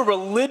again. That's a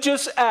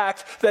religious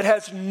act that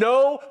has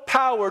no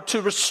power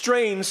to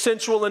restrain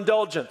sensual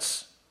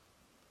indulgence.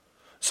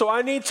 So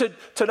I need to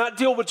not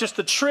deal with just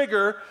the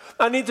trigger,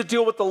 I need to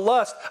deal with the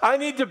lust. I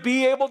need to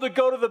be able to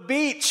go to the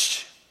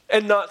beach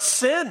and not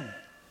sin.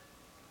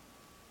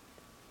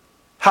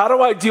 How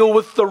do I deal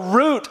with the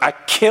root? I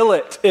kill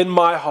it in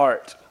my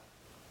heart.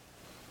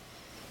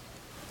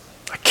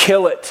 I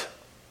kill it.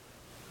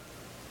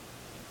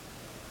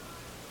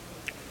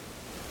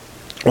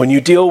 When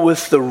you deal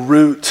with the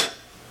root,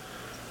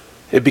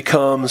 it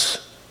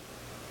becomes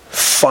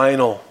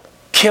final.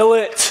 Kill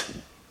it.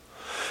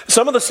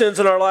 Some of the sins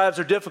in our lives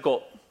are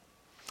difficult.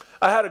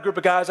 I had a group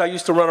of guys I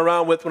used to run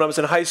around with when I was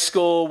in high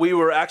school. We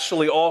were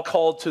actually all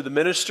called to the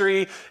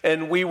ministry,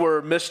 and we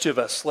were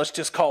mischievous. Let's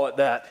just call it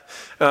that.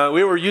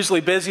 We were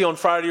usually busy on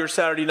Friday or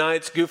Saturday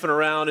nights, goofing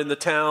around in the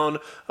town.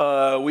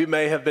 We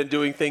may have been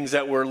doing things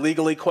that were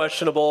legally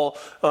questionable,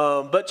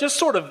 but just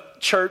sort of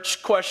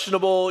church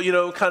questionable,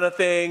 kind of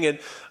thing. And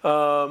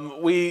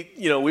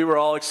we were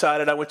all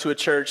excited. I went to a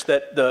church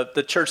that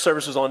the church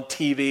service was on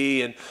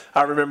TV, and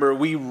I remember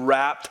we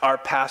wrapped our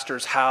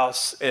pastor's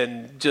house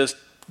and just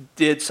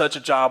did such a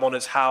job on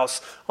his house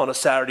on a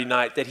Saturday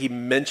night that he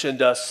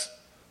mentioned us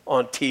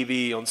on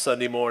TV on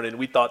Sunday morning.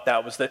 We thought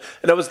that was and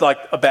that was like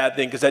a bad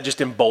thing because that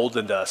just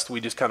emboldened us. We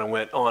just kind of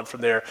went on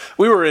from there.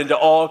 We were into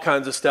all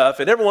kinds of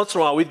stuff, and every once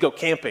in a while we'd go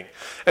camping,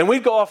 and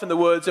we'd go off in the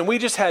woods, and we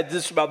just had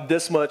about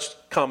this much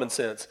common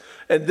sense,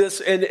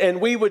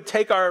 and we would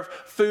take our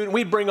food and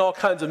we'd bring all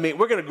kinds of meat.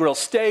 We're going to grill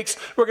steaks,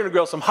 we're going to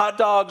grill some hot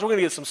dogs, we're going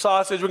to get some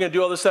sausage, we're going to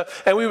do all this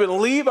stuff, and we would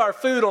leave our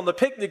food on the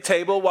picnic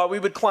table while we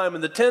would climb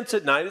in the tents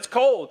at night. It's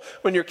cold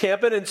when you're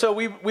camping, and so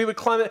we would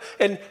climb it,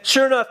 and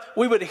sure enough,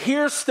 we would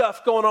hear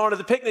stuff going on at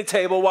the picnic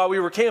table while we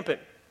were camping,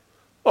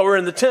 while we were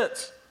in the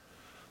tents.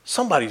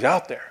 Somebody's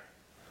out there.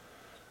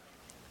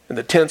 And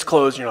the tent's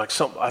closed, and you're like,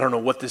 I don't know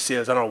what this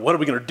is. I don't know, what are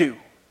we going to do?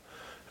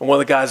 And one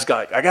of the guys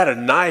got, I got a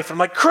knife. I'm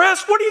like,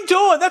 Chris, what are you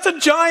doing? That's a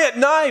giant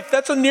knife.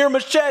 That's a near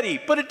machete.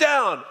 Put it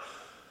down.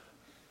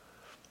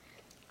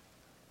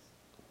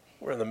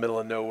 We're in the middle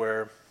of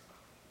nowhere.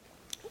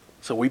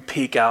 So we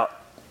peek out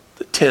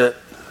the tent,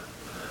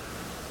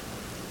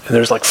 and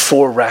there's like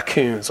 4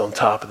 raccoons on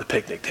top of the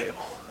picnic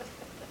table.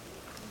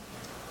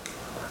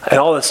 And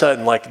all of a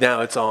sudden,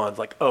 now it's on.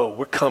 Like, oh,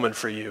 we're coming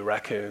for you,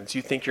 raccoons.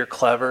 You think you're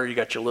clever. You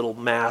got your little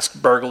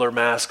burglar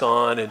mask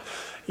on, and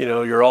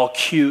you're all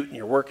cute, and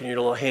you're working your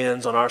little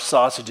hands on our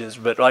sausages.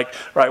 But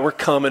right, we're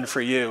coming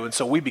for you. And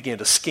so we began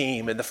to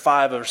scheme. And the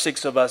 5 or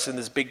 6 of us in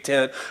this big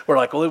tent, we're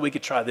like, well, we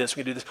could try this.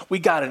 We could do this. We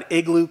got an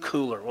igloo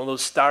cooler, one of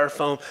those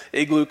styrofoam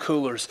igloo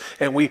coolers,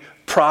 and we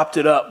propped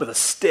it up with a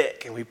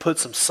stick, and we put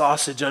some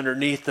sausage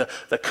underneath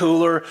the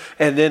cooler,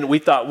 and then we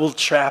thought we'll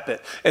trap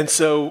it. And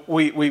so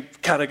we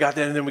kind of got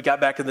that, and then we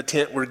got back in the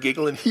tent. We're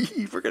giggling.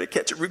 We're going to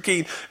catch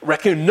a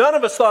raccoon. None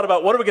of us thought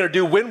about what are we going to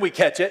do when we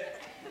catch it.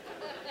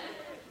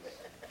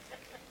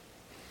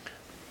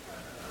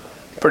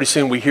 Pretty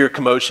soon we hear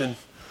commotion,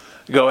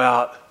 go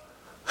out.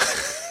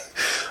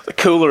 The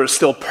cooler is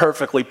still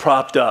perfectly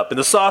propped up, and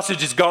the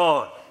sausage is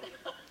gone.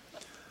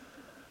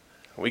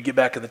 We get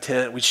back in the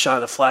tent, we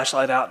shine the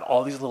flashlight out, and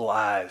all these little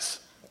eyes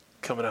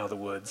coming out of the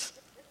woods.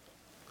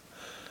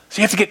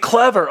 So you have to get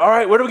clever. All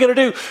right, what are we going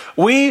to do?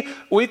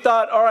 We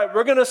thought, all right,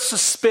 we're going to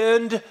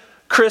suspend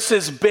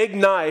Chris's big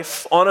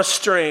knife on a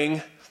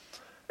string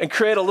and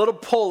create a little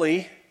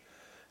pulley,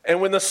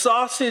 and when the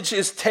sausage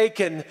is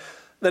taken,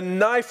 the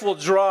knife will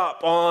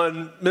drop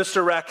on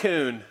Mr.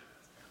 Raccoon.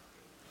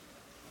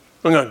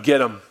 I'm going to get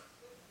him.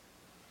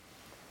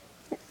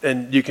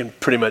 And you can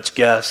pretty much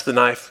guess, the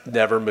knife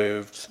never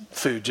moved.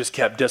 Food just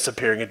kept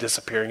disappearing and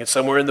disappearing. And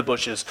somewhere in the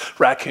bushes,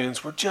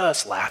 raccoons were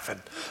just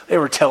laughing. They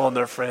were telling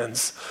their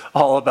friends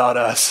all about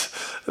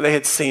us. They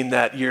had seen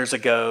that years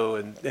ago,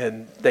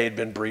 and they had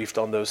been briefed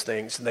on those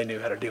things, and they knew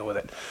how to deal with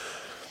it.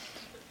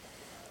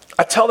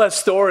 I tell that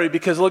story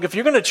because, look, if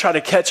you're going to try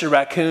to catch a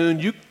raccoon,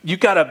 you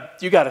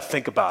gotta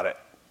think about it.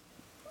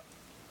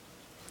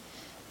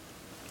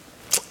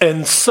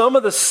 And some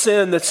of the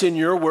sin that's in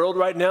your world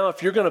right now,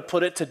 if you're going to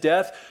put it to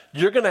death,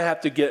 you're going to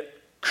have to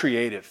get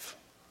creative.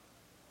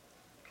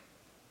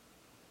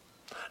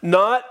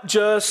 Not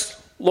just,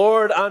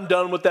 Lord, I'm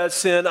done with that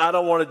sin. I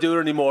don't want to do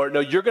it anymore. No,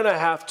 you're going to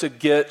have to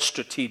get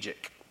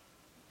strategic.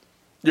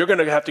 You're going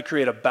to have to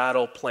create a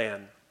battle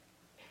plan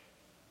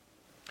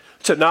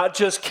to not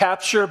just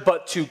capture,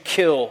 but to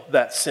kill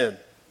that sin.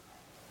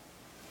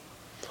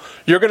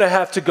 You're going to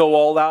have to go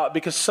all out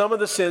because some of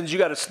the sins, you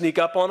got to sneak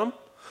up on them.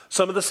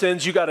 Some of the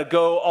sins, you got to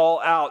go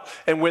all out.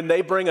 And when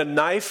they bring a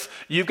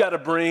knife, you've got to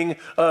bring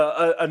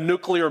a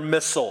nuclear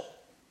missile.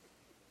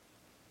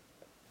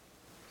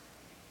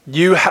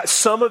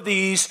 Some of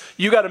these,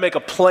 you got to make a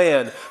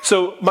plan.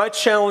 So my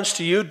challenge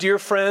to you, dear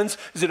friends,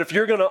 is that if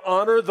you're going to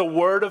honor the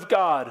Word of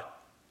God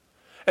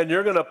and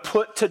you're going to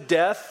put to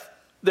death,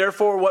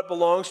 therefore, what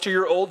belongs to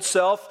your old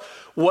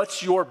self,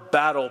 what's your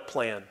battle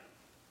plan?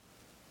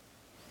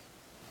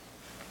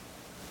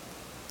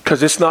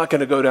 Because it's not going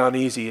to go down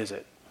easy, is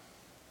it?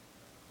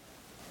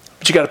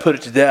 But you got to put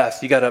it to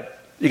death. You got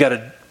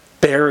to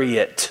bury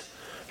it.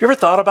 You ever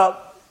thought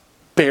about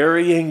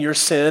burying your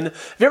sin?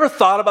 Have you ever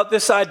thought about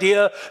this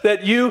idea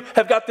that you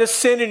have got this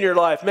sin in your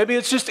life? Maybe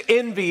it's just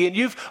envy, and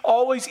you've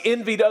always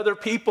envied other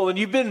people, and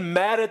you've been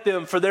mad at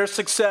them for their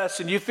success,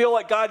 and you feel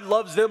like God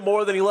loves them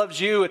more than he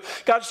loves you, and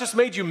God's just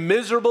made you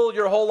miserable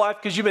your whole life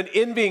because you've been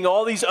envying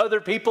all these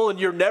other people, and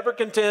you're never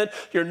content,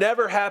 you're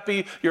never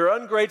happy, you're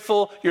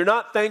ungrateful, you're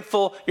not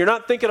thankful, you're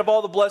not thinking of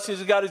all the blessings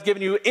that God has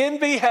given you.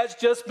 Envy has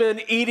just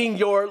been eating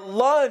your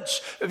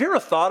lunch. Have you ever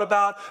thought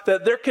about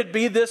that there could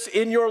be this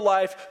in your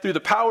life through the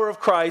power of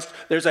Christ?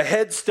 There's a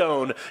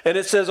headstone, and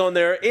it says on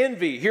there,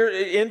 envy. Here,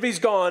 envy's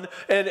gone,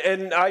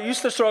 and I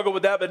used to struggle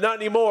with that, but not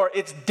anymore.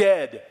 It's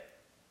dead.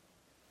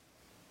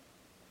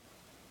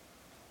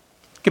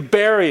 You can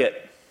bury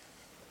it.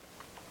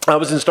 I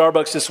was in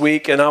Starbucks this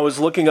week, and I was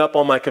looking up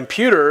on my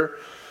computer,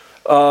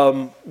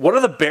 what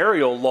are the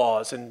burial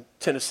laws in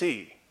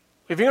Tennessee?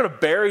 If you're going to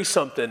bury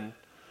something,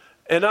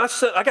 and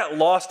I got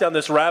lost down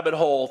this rabbit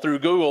hole through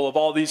Google of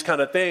all these kind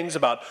of things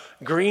about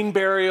green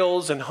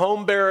burials and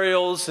home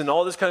burials and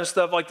all this kind of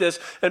stuff like this.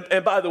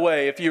 And by the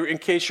way, in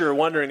case you're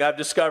wondering, I've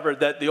discovered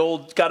that the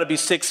old got to be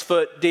 6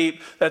 foot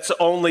deep. That's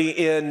only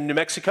in New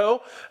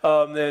Mexico.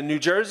 And New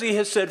Jersey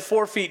has said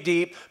 4 feet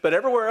deep, but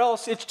everywhere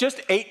else it's just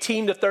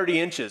 18 to 30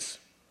 inches.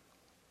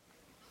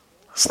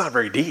 That's not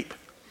very deep.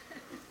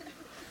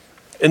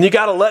 And you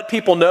got to let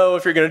people know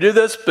if you're going to do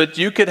this, but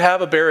you could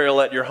have a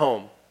burial at your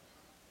home.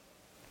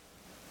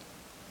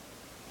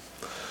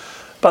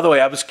 By the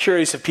way, I was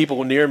curious if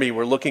people near me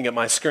were looking at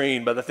my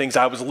screen by the things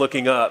I was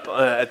looking up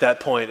at that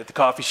point at the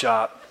coffee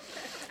shop,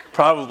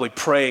 probably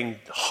praying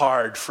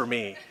hard for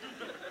me.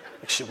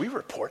 Like, should we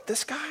report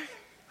this guy?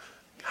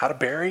 How to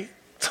bury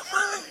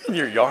someone in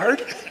your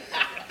yard?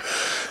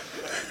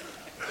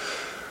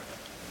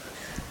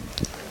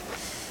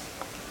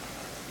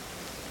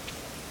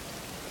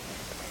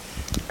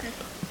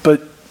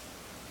 But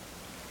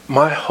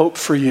my hope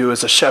for you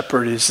as a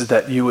shepherd is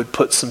that you would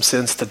put some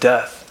sins to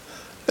death.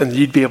 And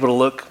you'd be able to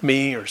look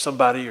me or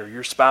somebody or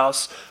your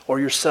spouse or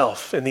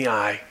yourself in the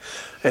eye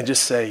and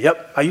just say,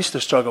 yep, I used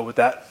to struggle with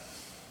that.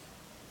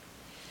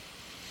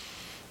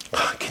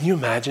 Can you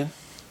imagine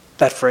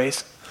that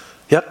phrase?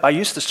 Yep, I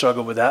used to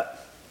struggle with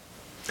that.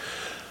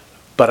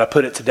 But I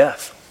put it to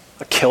death.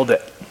 I killed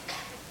it.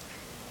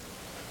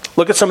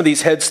 Look at some of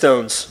these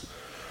headstones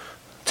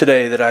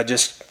today that I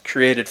just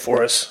created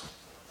for us.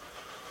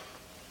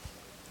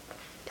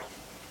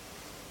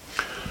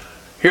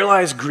 Here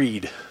lies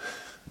greed.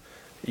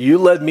 You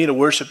led me to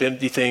worship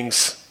empty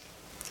things,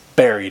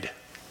 buried,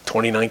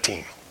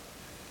 2019. How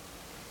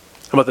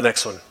about the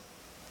next one?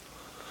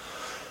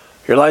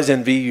 Here lies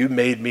envy. You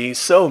made me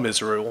so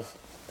miserable.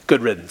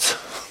 Good riddance.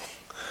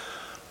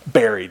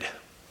 Buried.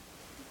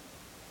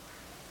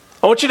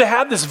 I want you to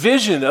have this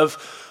vision of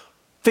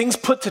things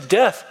put to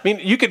death. I mean,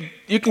 you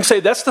can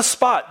say that's the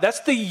spot. That's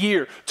the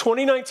year.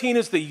 2019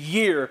 is the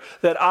year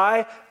that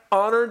I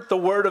honored the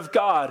Word of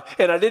God,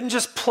 and I didn't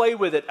just play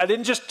with it. I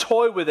didn't just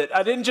toy with it.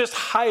 I didn't just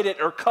hide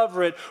it or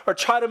cover it or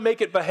try to make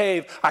it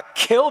behave. I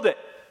killed it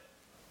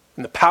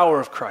in the power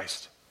of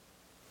Christ.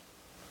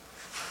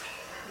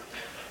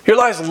 Here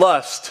lies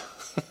lust.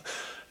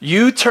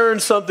 You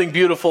turned something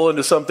beautiful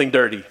into something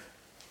dirty.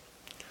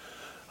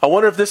 I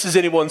wonder if this is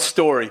anyone's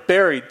story.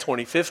 Buried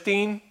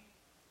 2015.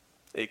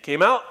 It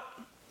came out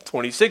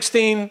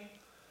 2016.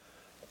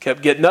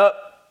 Kept getting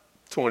up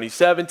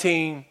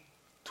 2017,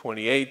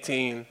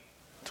 2018,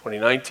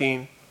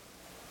 2019.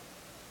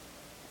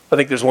 I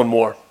think there's one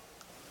more.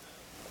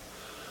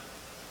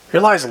 Here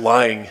lies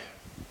lying.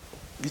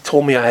 You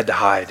told me I had to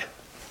hide.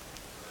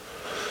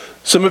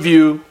 Some of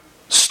you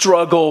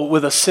struggle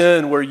with a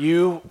sin where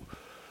you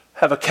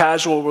have a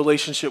casual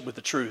relationship with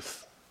the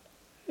truth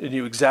and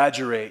you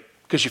exaggerate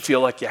because you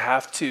feel like you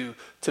have to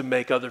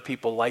make other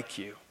people like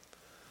you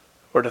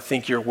or to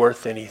think you're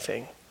worth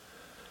anything.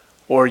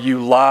 Or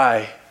you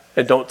lie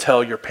and don't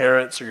tell your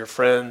parents or your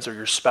friends or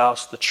your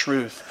spouse the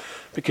truth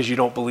because you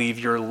don't believe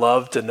you're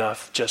loved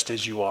enough just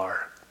as you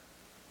are.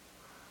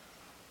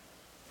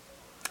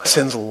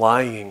 Sin's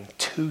lying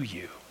to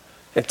you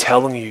and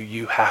telling you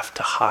you have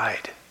to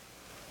hide.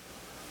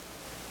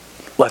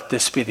 Let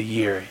this be the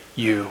year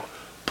you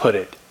put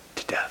it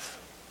to death.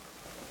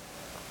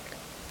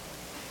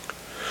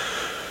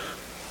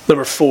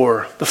 Number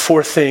 4, the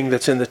fourth thing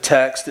that's in the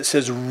text, it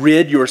says,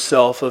 rid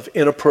yourself of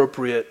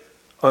inappropriate,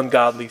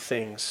 ungodly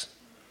things.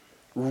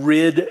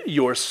 Rid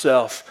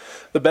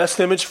yourself. The best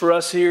image for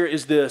us here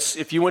is this.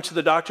 If you went to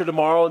the doctor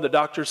tomorrow and the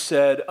doctor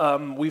said,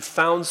 we've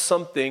found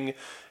something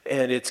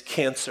and it's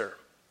cancer.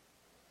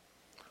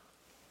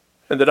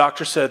 And the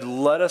doctor said,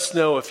 let us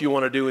know if you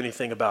want to do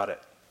anything about it.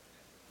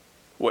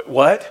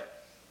 What?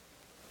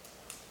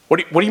 What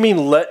do you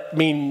mean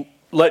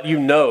let you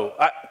know?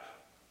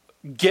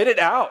 Get it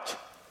out.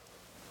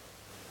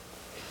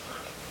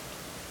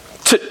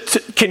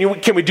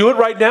 Can we do it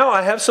right now?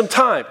 I have some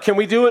time. Can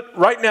we do it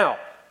right now?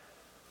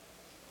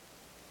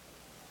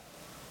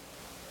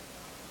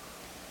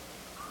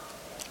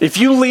 If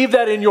you leave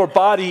that in your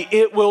body,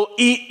 it will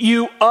eat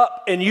you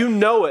up, and you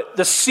know it.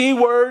 The C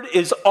word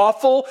is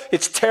awful.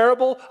 It's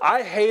terrible.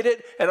 I hate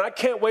it, and I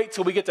can't wait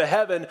till we get to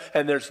heaven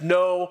and there's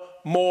no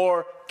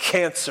more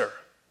cancer.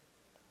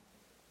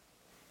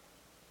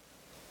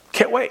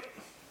 Can't wait.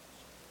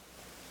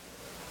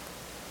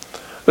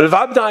 But if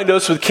I'm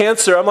diagnosed with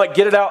cancer, I'm like,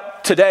 get it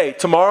out today,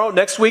 tomorrow,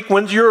 next week,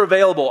 when you're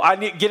available. I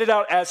need to get it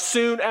out as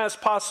soon as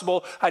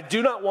possible. I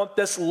do not want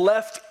this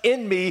left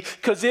in me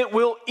because it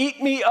will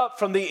eat me up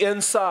from the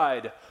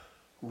inside.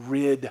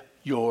 Rid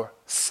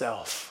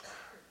yourself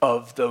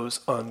of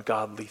those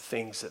ungodly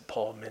things that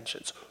Paul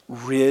mentions.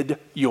 Rid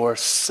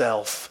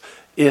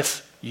yourself.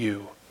 If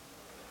you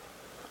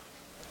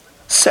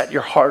set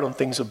your heart on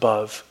things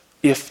above,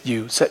 if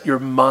you set your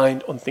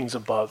mind on things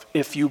above,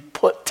 if you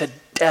put to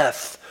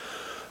death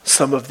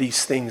some of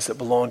these things that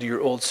belong to your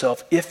old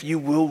self, if you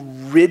will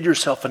rid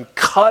yourself and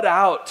cut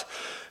out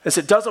as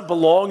it doesn't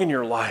belong in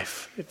your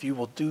life, if you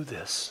will do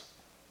this,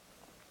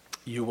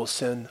 you will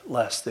sin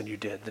less than you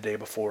did the day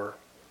before.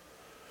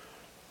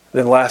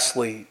 Then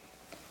lastly,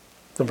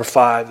 number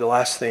 5, the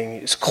last thing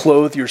is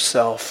clothe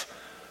yourself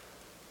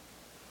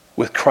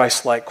with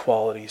Christ-like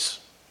qualities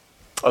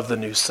of the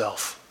new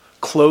self.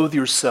 Clothe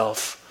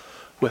yourself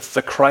with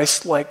the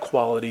Christ-like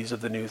qualities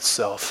of the new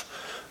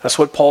self. That's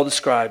what Paul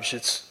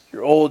describes.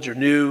 You're old, you're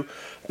new,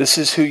 this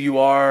is who you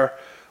are.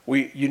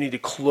 You need to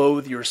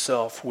clothe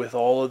yourself with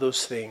all of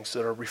those things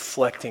that are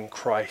reflecting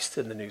Christ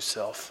in the new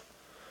self.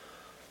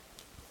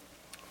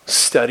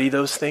 Study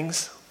those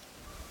things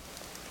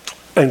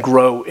and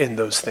grow in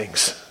those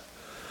things.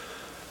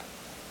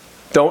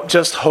 Don't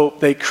just hope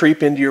they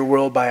creep into your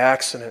world by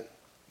accident.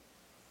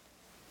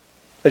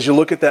 As you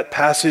look at that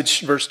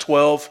passage, verse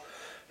 12,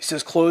 he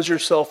says, clothe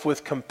yourself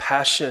with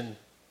compassion.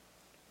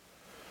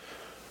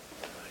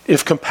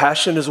 If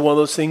compassion is one of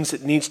those things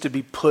that needs to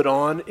be put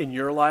on in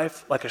your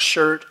life, like a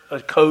shirt,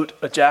 a coat,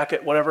 a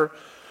jacket, whatever,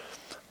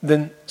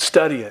 then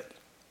study it.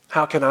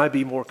 How can I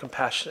be more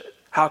compassionate?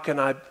 How can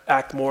I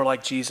act more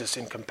like Jesus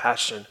in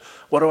compassion?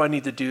 What do I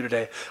need to do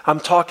today? I'm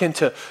talking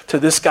to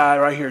this guy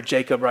right here,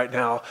 Jacob, right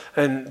now,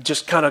 and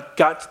just kind of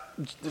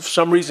for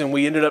some reason,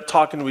 we ended up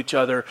talking to each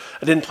other.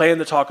 I didn't plan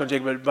to talk to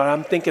Jacob, but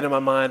I'm thinking in my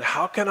mind,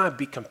 how can I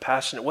be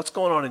compassionate? What's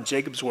going on in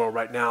Jacob's world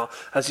right now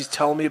as he's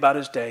telling me about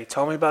his day,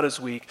 telling me about his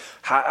week?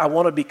 I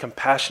want to be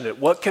compassionate.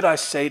 What could I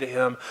say to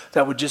him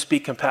that would just be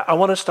compassionate? I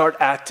want to start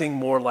acting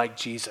more like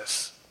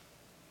Jesus.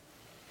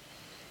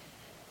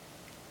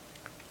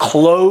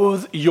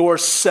 Clothe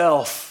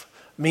yourself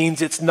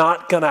means it's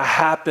not going to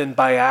happen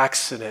by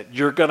accident.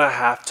 You're going to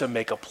have to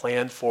make a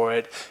plan for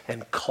it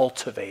and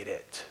cultivate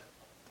it.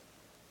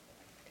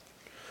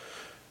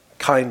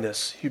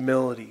 Kindness,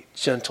 humility,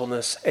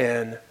 gentleness,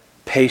 and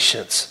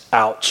patience.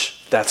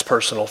 Ouch, that's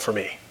personal for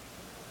me.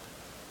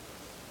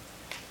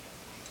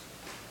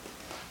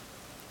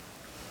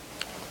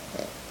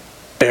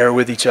 Bear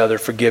with each other,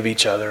 forgive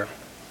each other,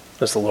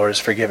 as the Lord has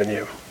forgiven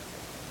you.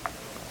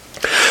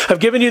 I've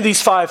given you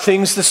these 5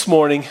 things this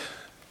morning.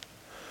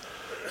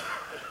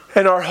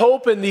 And our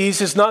hope in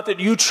these is not that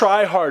you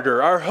try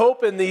harder. Our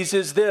hope in these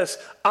is this.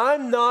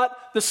 I'm not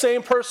the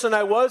same person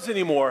I was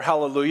anymore.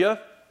 Hallelujah.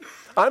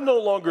 I'm no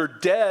longer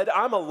dead.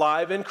 I'm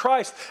alive in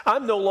Christ.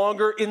 I'm no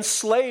longer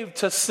enslaved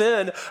to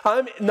sin.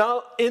 I'm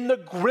not in the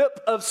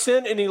grip of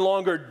sin any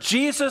longer.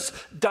 Jesus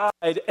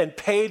died and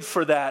paid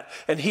for that,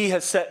 and he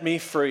has set me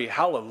free.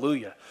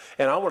 Hallelujah.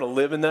 And I want to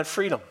live in that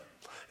freedom.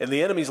 And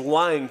the enemy's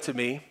lying to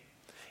me.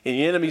 And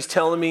the enemy's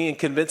telling me and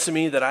convincing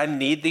me that I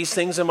need these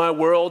things in my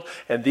world,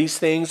 and these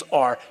things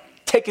are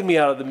taking me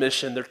out of the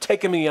mission. They're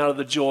taking me out of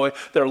the joy.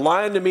 They're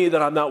lying to me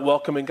that I'm not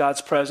welcome in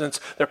God's presence.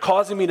 They're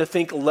causing me to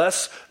think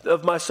less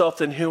of myself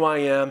than who I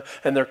am,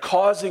 and they're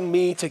causing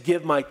me to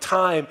give my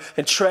time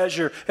and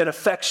treasure and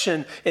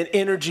affection and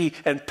energy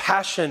and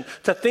passion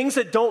to things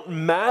that don't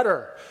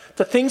matter,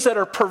 to things that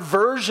are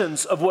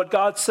perversions of what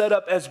God set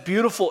up as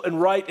beautiful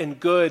and right and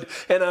good,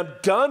 and I'm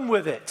done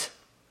with it.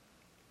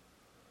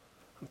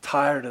 I'm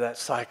tired of that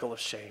cycle of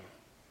shame.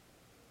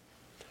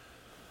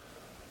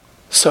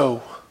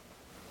 So,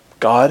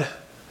 God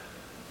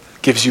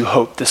gives you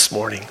hope this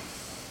morning.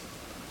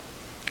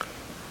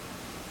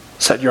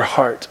 Set your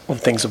heart on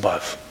things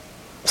above.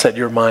 Set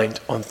your mind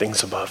on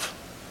things above.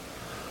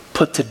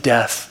 Put to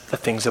death the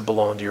things that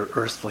belong to your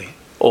earthly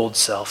old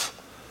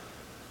self.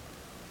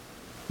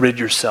 Rid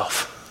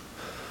yourself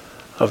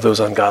of those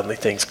ungodly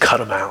things. Cut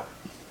them out.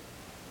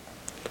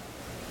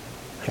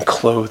 And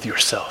clothe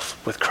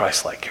yourself with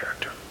Christ-like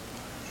character.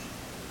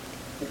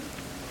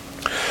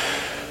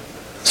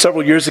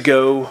 Several years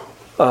ago,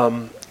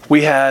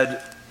 we had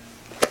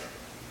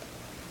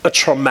a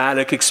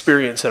traumatic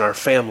experience in our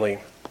family.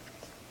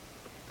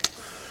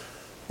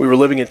 We were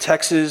living in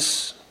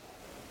Texas,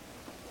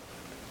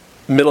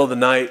 middle of the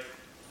night,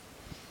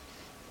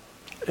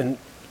 and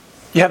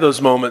you have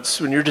those moments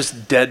when you're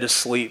just dead to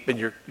sleep and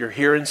you're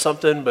hearing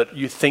something, but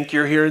you think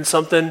you're hearing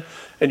something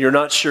and you're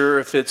not sure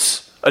if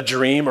it's a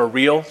dream or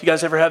real. You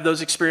guys ever have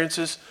those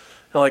experiences?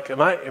 You're like,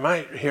 am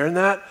I hearing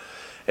that?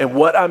 And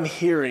what I'm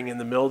hearing in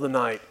the middle of the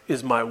night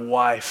is my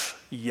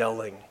wife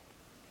yelling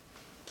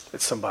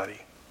at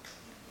somebody.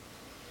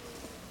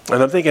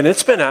 And I'm thinking,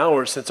 it's been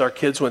hours since our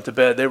kids went to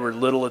bed. They were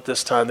little at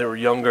this time. They were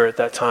younger at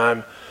that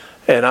time.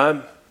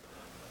 And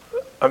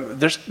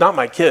there's not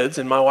my kids,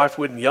 and my wife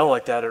wouldn't yell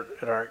like that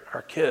at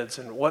our kids.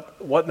 And what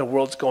in the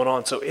world's going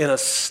on? So in a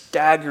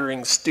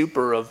staggering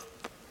stupor of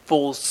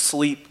full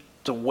sleep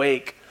to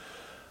wake,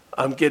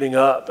 I'm getting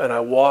up and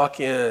I walk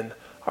in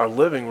our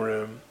living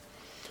room,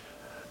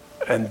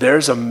 and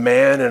there's a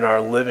man in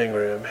our living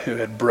room who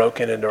had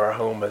broken into our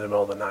home in the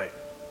middle of the night.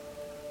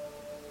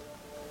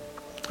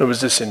 It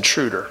was this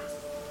intruder.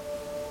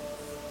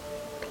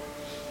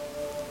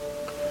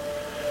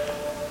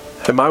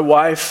 And my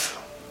wife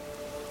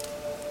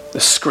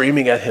is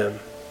screaming at him.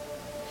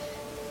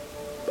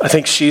 I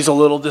think she's a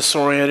little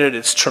disoriented.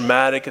 It's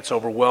traumatic. It's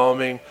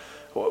overwhelming.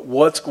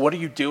 What are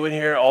you doing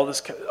here? All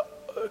this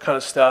kind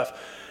of stuff.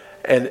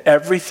 And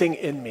everything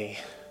in me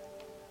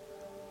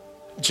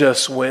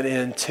just went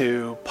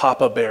into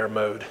Papa Bear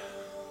mode.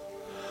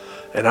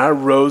 And I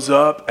rose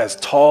up as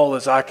tall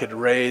as I could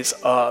raise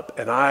up,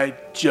 and I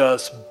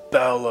just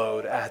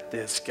bellowed at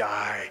this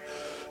guy,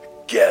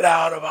 "Get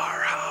out of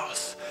our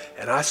house."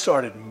 And I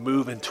started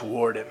moving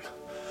toward him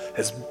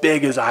as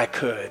big as I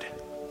could.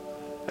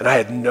 And I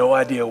had no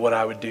idea what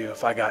I would do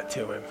if I got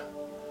to him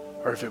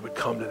or if it would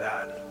come to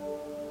that.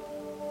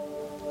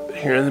 But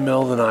here in the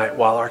middle of the night,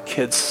 while our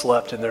kids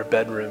slept in their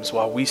bedrooms,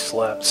 while we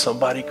slept,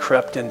 somebody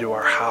crept into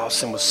our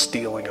house and was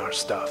stealing our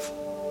stuff.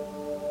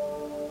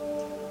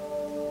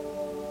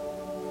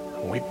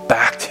 We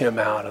backed him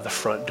out of the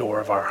front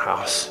door of our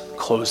house,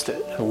 closed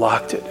it and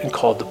locked it and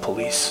called the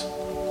police.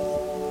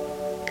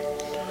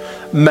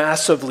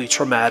 Massively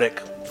traumatic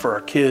for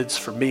our kids,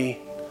 for me,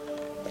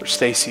 for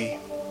Stacy,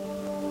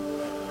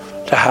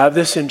 to have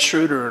this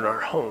intruder in our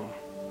home.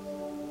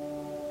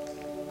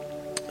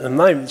 I'm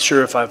not even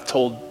sure if I've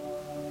told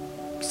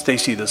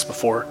Stacy this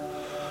before,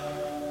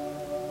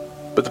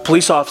 but the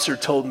police officer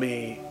told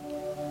me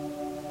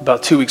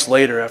about 2 weeks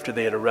later, after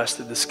they had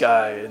arrested this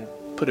guy and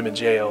put him in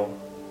jail,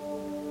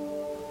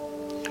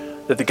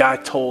 that the guy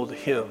told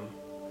him,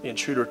 the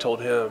intruder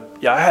told him,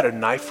 "Yeah, I had a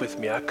knife with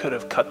me. I could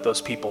have cut those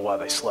people while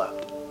they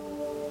slept."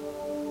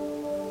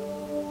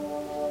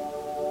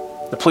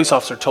 The police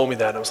officer told me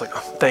that, and I was like,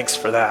 "Oh, thanks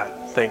for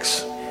that.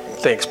 Thanks,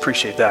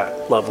 appreciate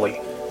that. Lovely.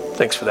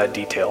 Thanks for that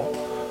detail."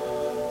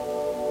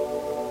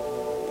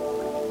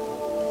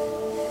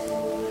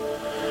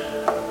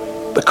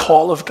 The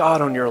call of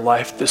God on your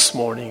life this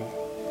morning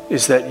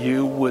is that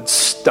you would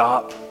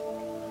stop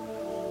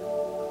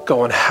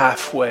going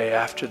halfway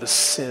after the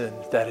sin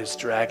that is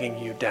dragging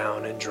you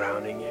down and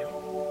drowning you.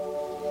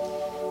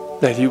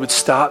 That you would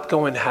stop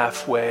going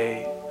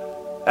halfway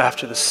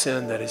after the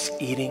sin that is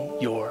eating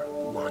your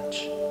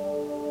lunch.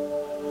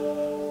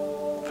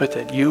 But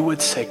that you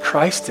would say,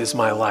 "Christ is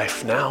my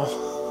life now."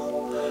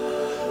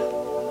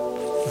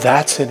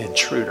 That's an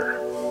intruder.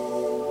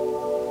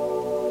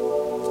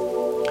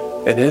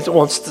 And it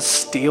wants to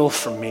steal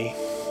from me.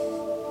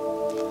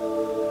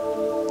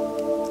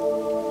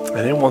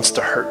 And it wants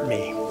to hurt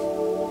me.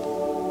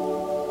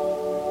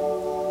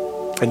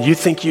 And you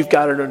think you've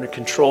got it under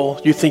control.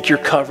 You think you're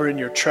covering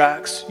your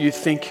tracks. You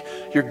think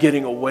you're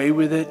getting away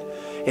with it.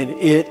 And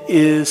it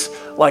is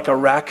like a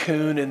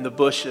raccoon in the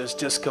bushes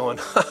just going,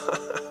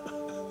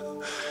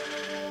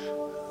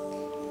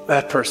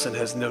 that person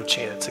has no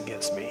chance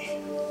against me.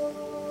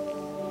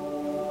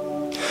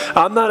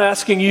 I'm not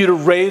asking you to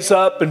raise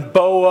up and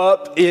bow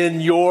up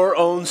in your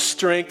own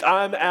strength.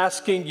 I'm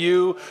asking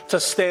you to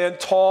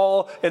stand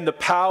tall in the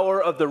power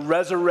of the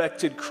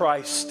resurrected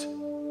Christ.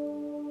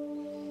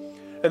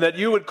 And that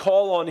you would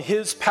call on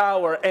his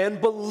power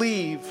and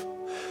believe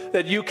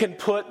that you can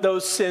put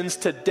those sins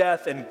to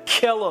death and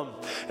kill them.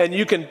 And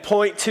you can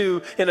point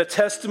to, in a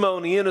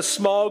testimony, in a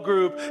small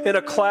group, in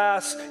a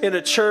class, in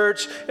a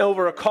church,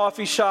 over a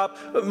coffee shop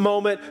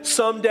moment,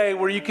 someday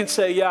where you can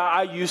say, "Yeah,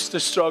 I used to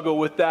struggle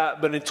with that,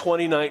 but in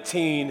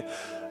 2019,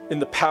 in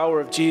the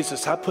power of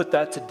Jesus, I put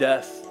that to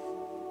death.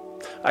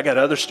 I got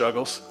other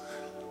struggles.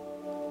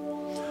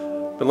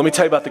 But let me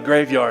tell you about the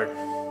graveyard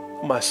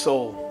of my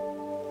soul.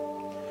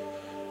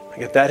 I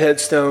got that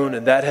headstone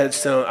and that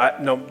headstone.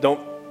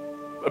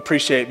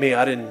 appreciate me.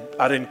 I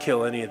didn't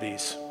kill any of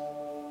these.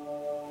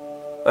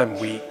 I'm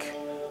weak.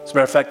 As a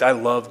matter of fact, I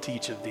loved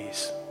each of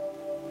these.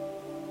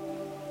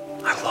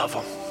 I love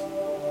them.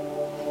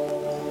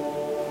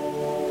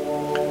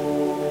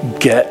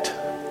 Get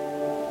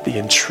the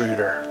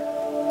intruder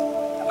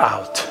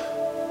out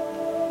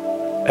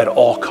at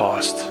all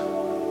cost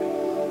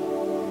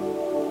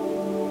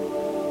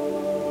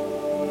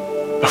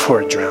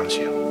before it drowns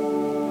you,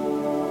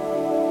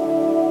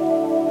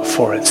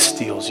 before it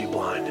steals you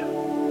blind,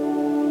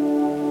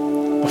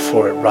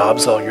 before it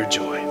robs all your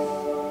joy.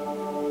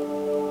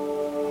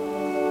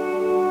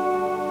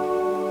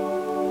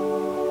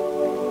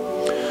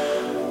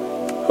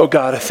 Oh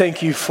God, I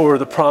thank you for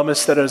the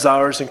promise that is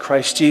ours in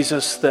Christ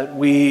Jesus, that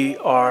we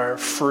are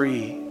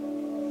free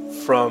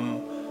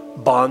from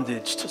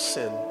bondage to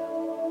sin.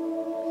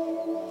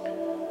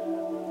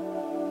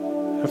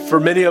 And for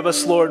many of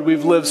us, Lord,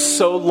 we've lived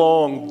so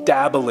long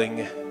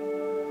dabbling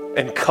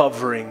and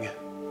covering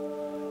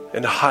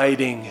and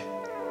hiding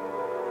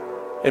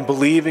and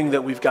believing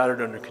that we've got it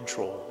under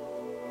control.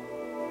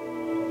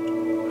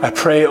 I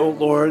pray, oh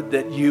Lord,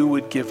 that you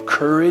would give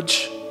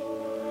courage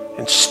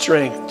and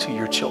strength to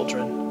your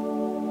children.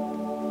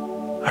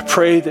 I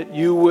pray that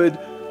you would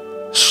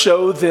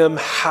show them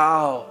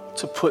how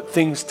to put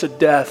things to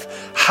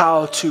death,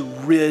 how to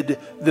rid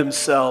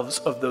themselves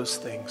of those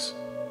things.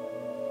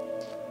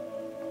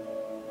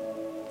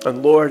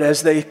 And Lord,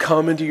 as they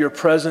come into your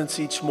presence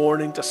each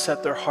morning to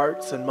set their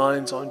hearts and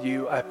minds on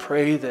you, I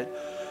pray that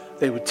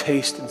they would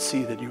taste and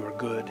see that you are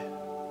good.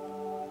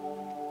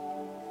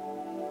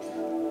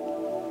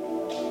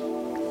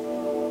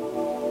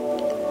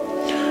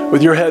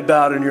 With your head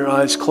bowed and your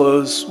eyes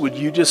closed, would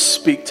you just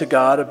speak to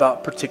God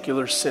about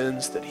particular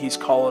sins that he's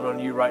calling on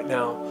you right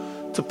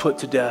now to put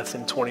to death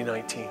in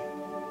 2019?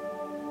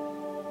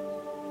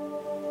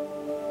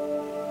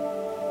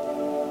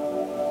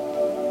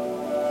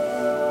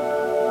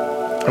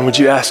 And would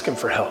you ask him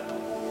for help?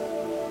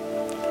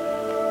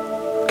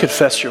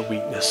 Confess your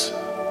weakness.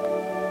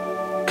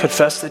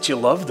 Confess that you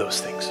love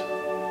those things.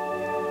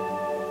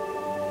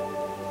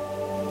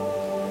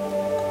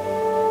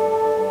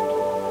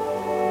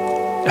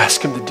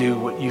 Ask him to do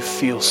what you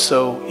feel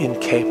so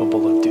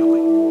incapable of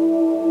doing.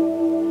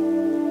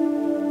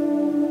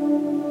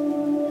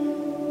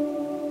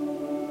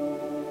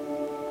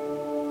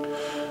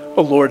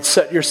 Oh Lord,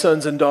 set your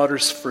sons and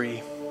daughters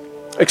free.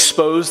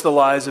 Expose the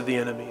lies of the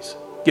enemies.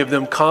 Give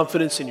them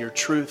confidence in your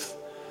truth.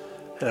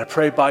 And I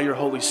pray by your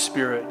Holy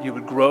Spirit, you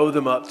would grow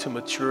them up to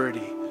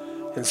maturity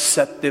and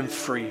set them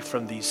free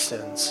from these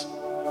sins.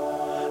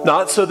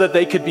 Not so that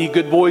they could be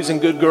good boys and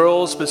good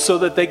girls, but so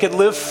that they could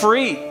live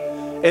free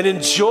and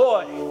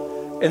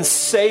enjoy and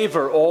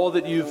savor all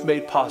that you've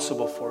made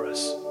possible for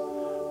us.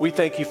 We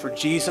thank you for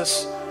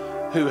Jesus,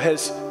 who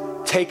has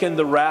taken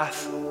the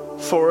wrath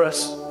for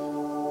us.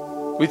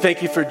 We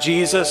thank you for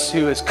Jesus,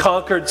 who has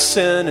conquered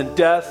sin and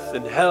death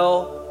and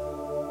hell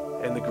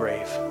and the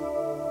grave.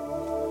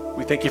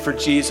 We thank you for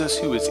Jesus,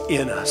 who is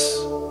in us,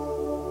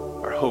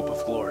 our hope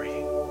of glory.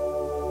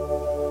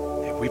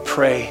 And we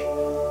pray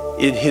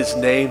in his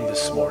name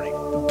this morning,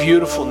 the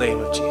beautiful name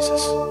of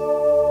Jesus.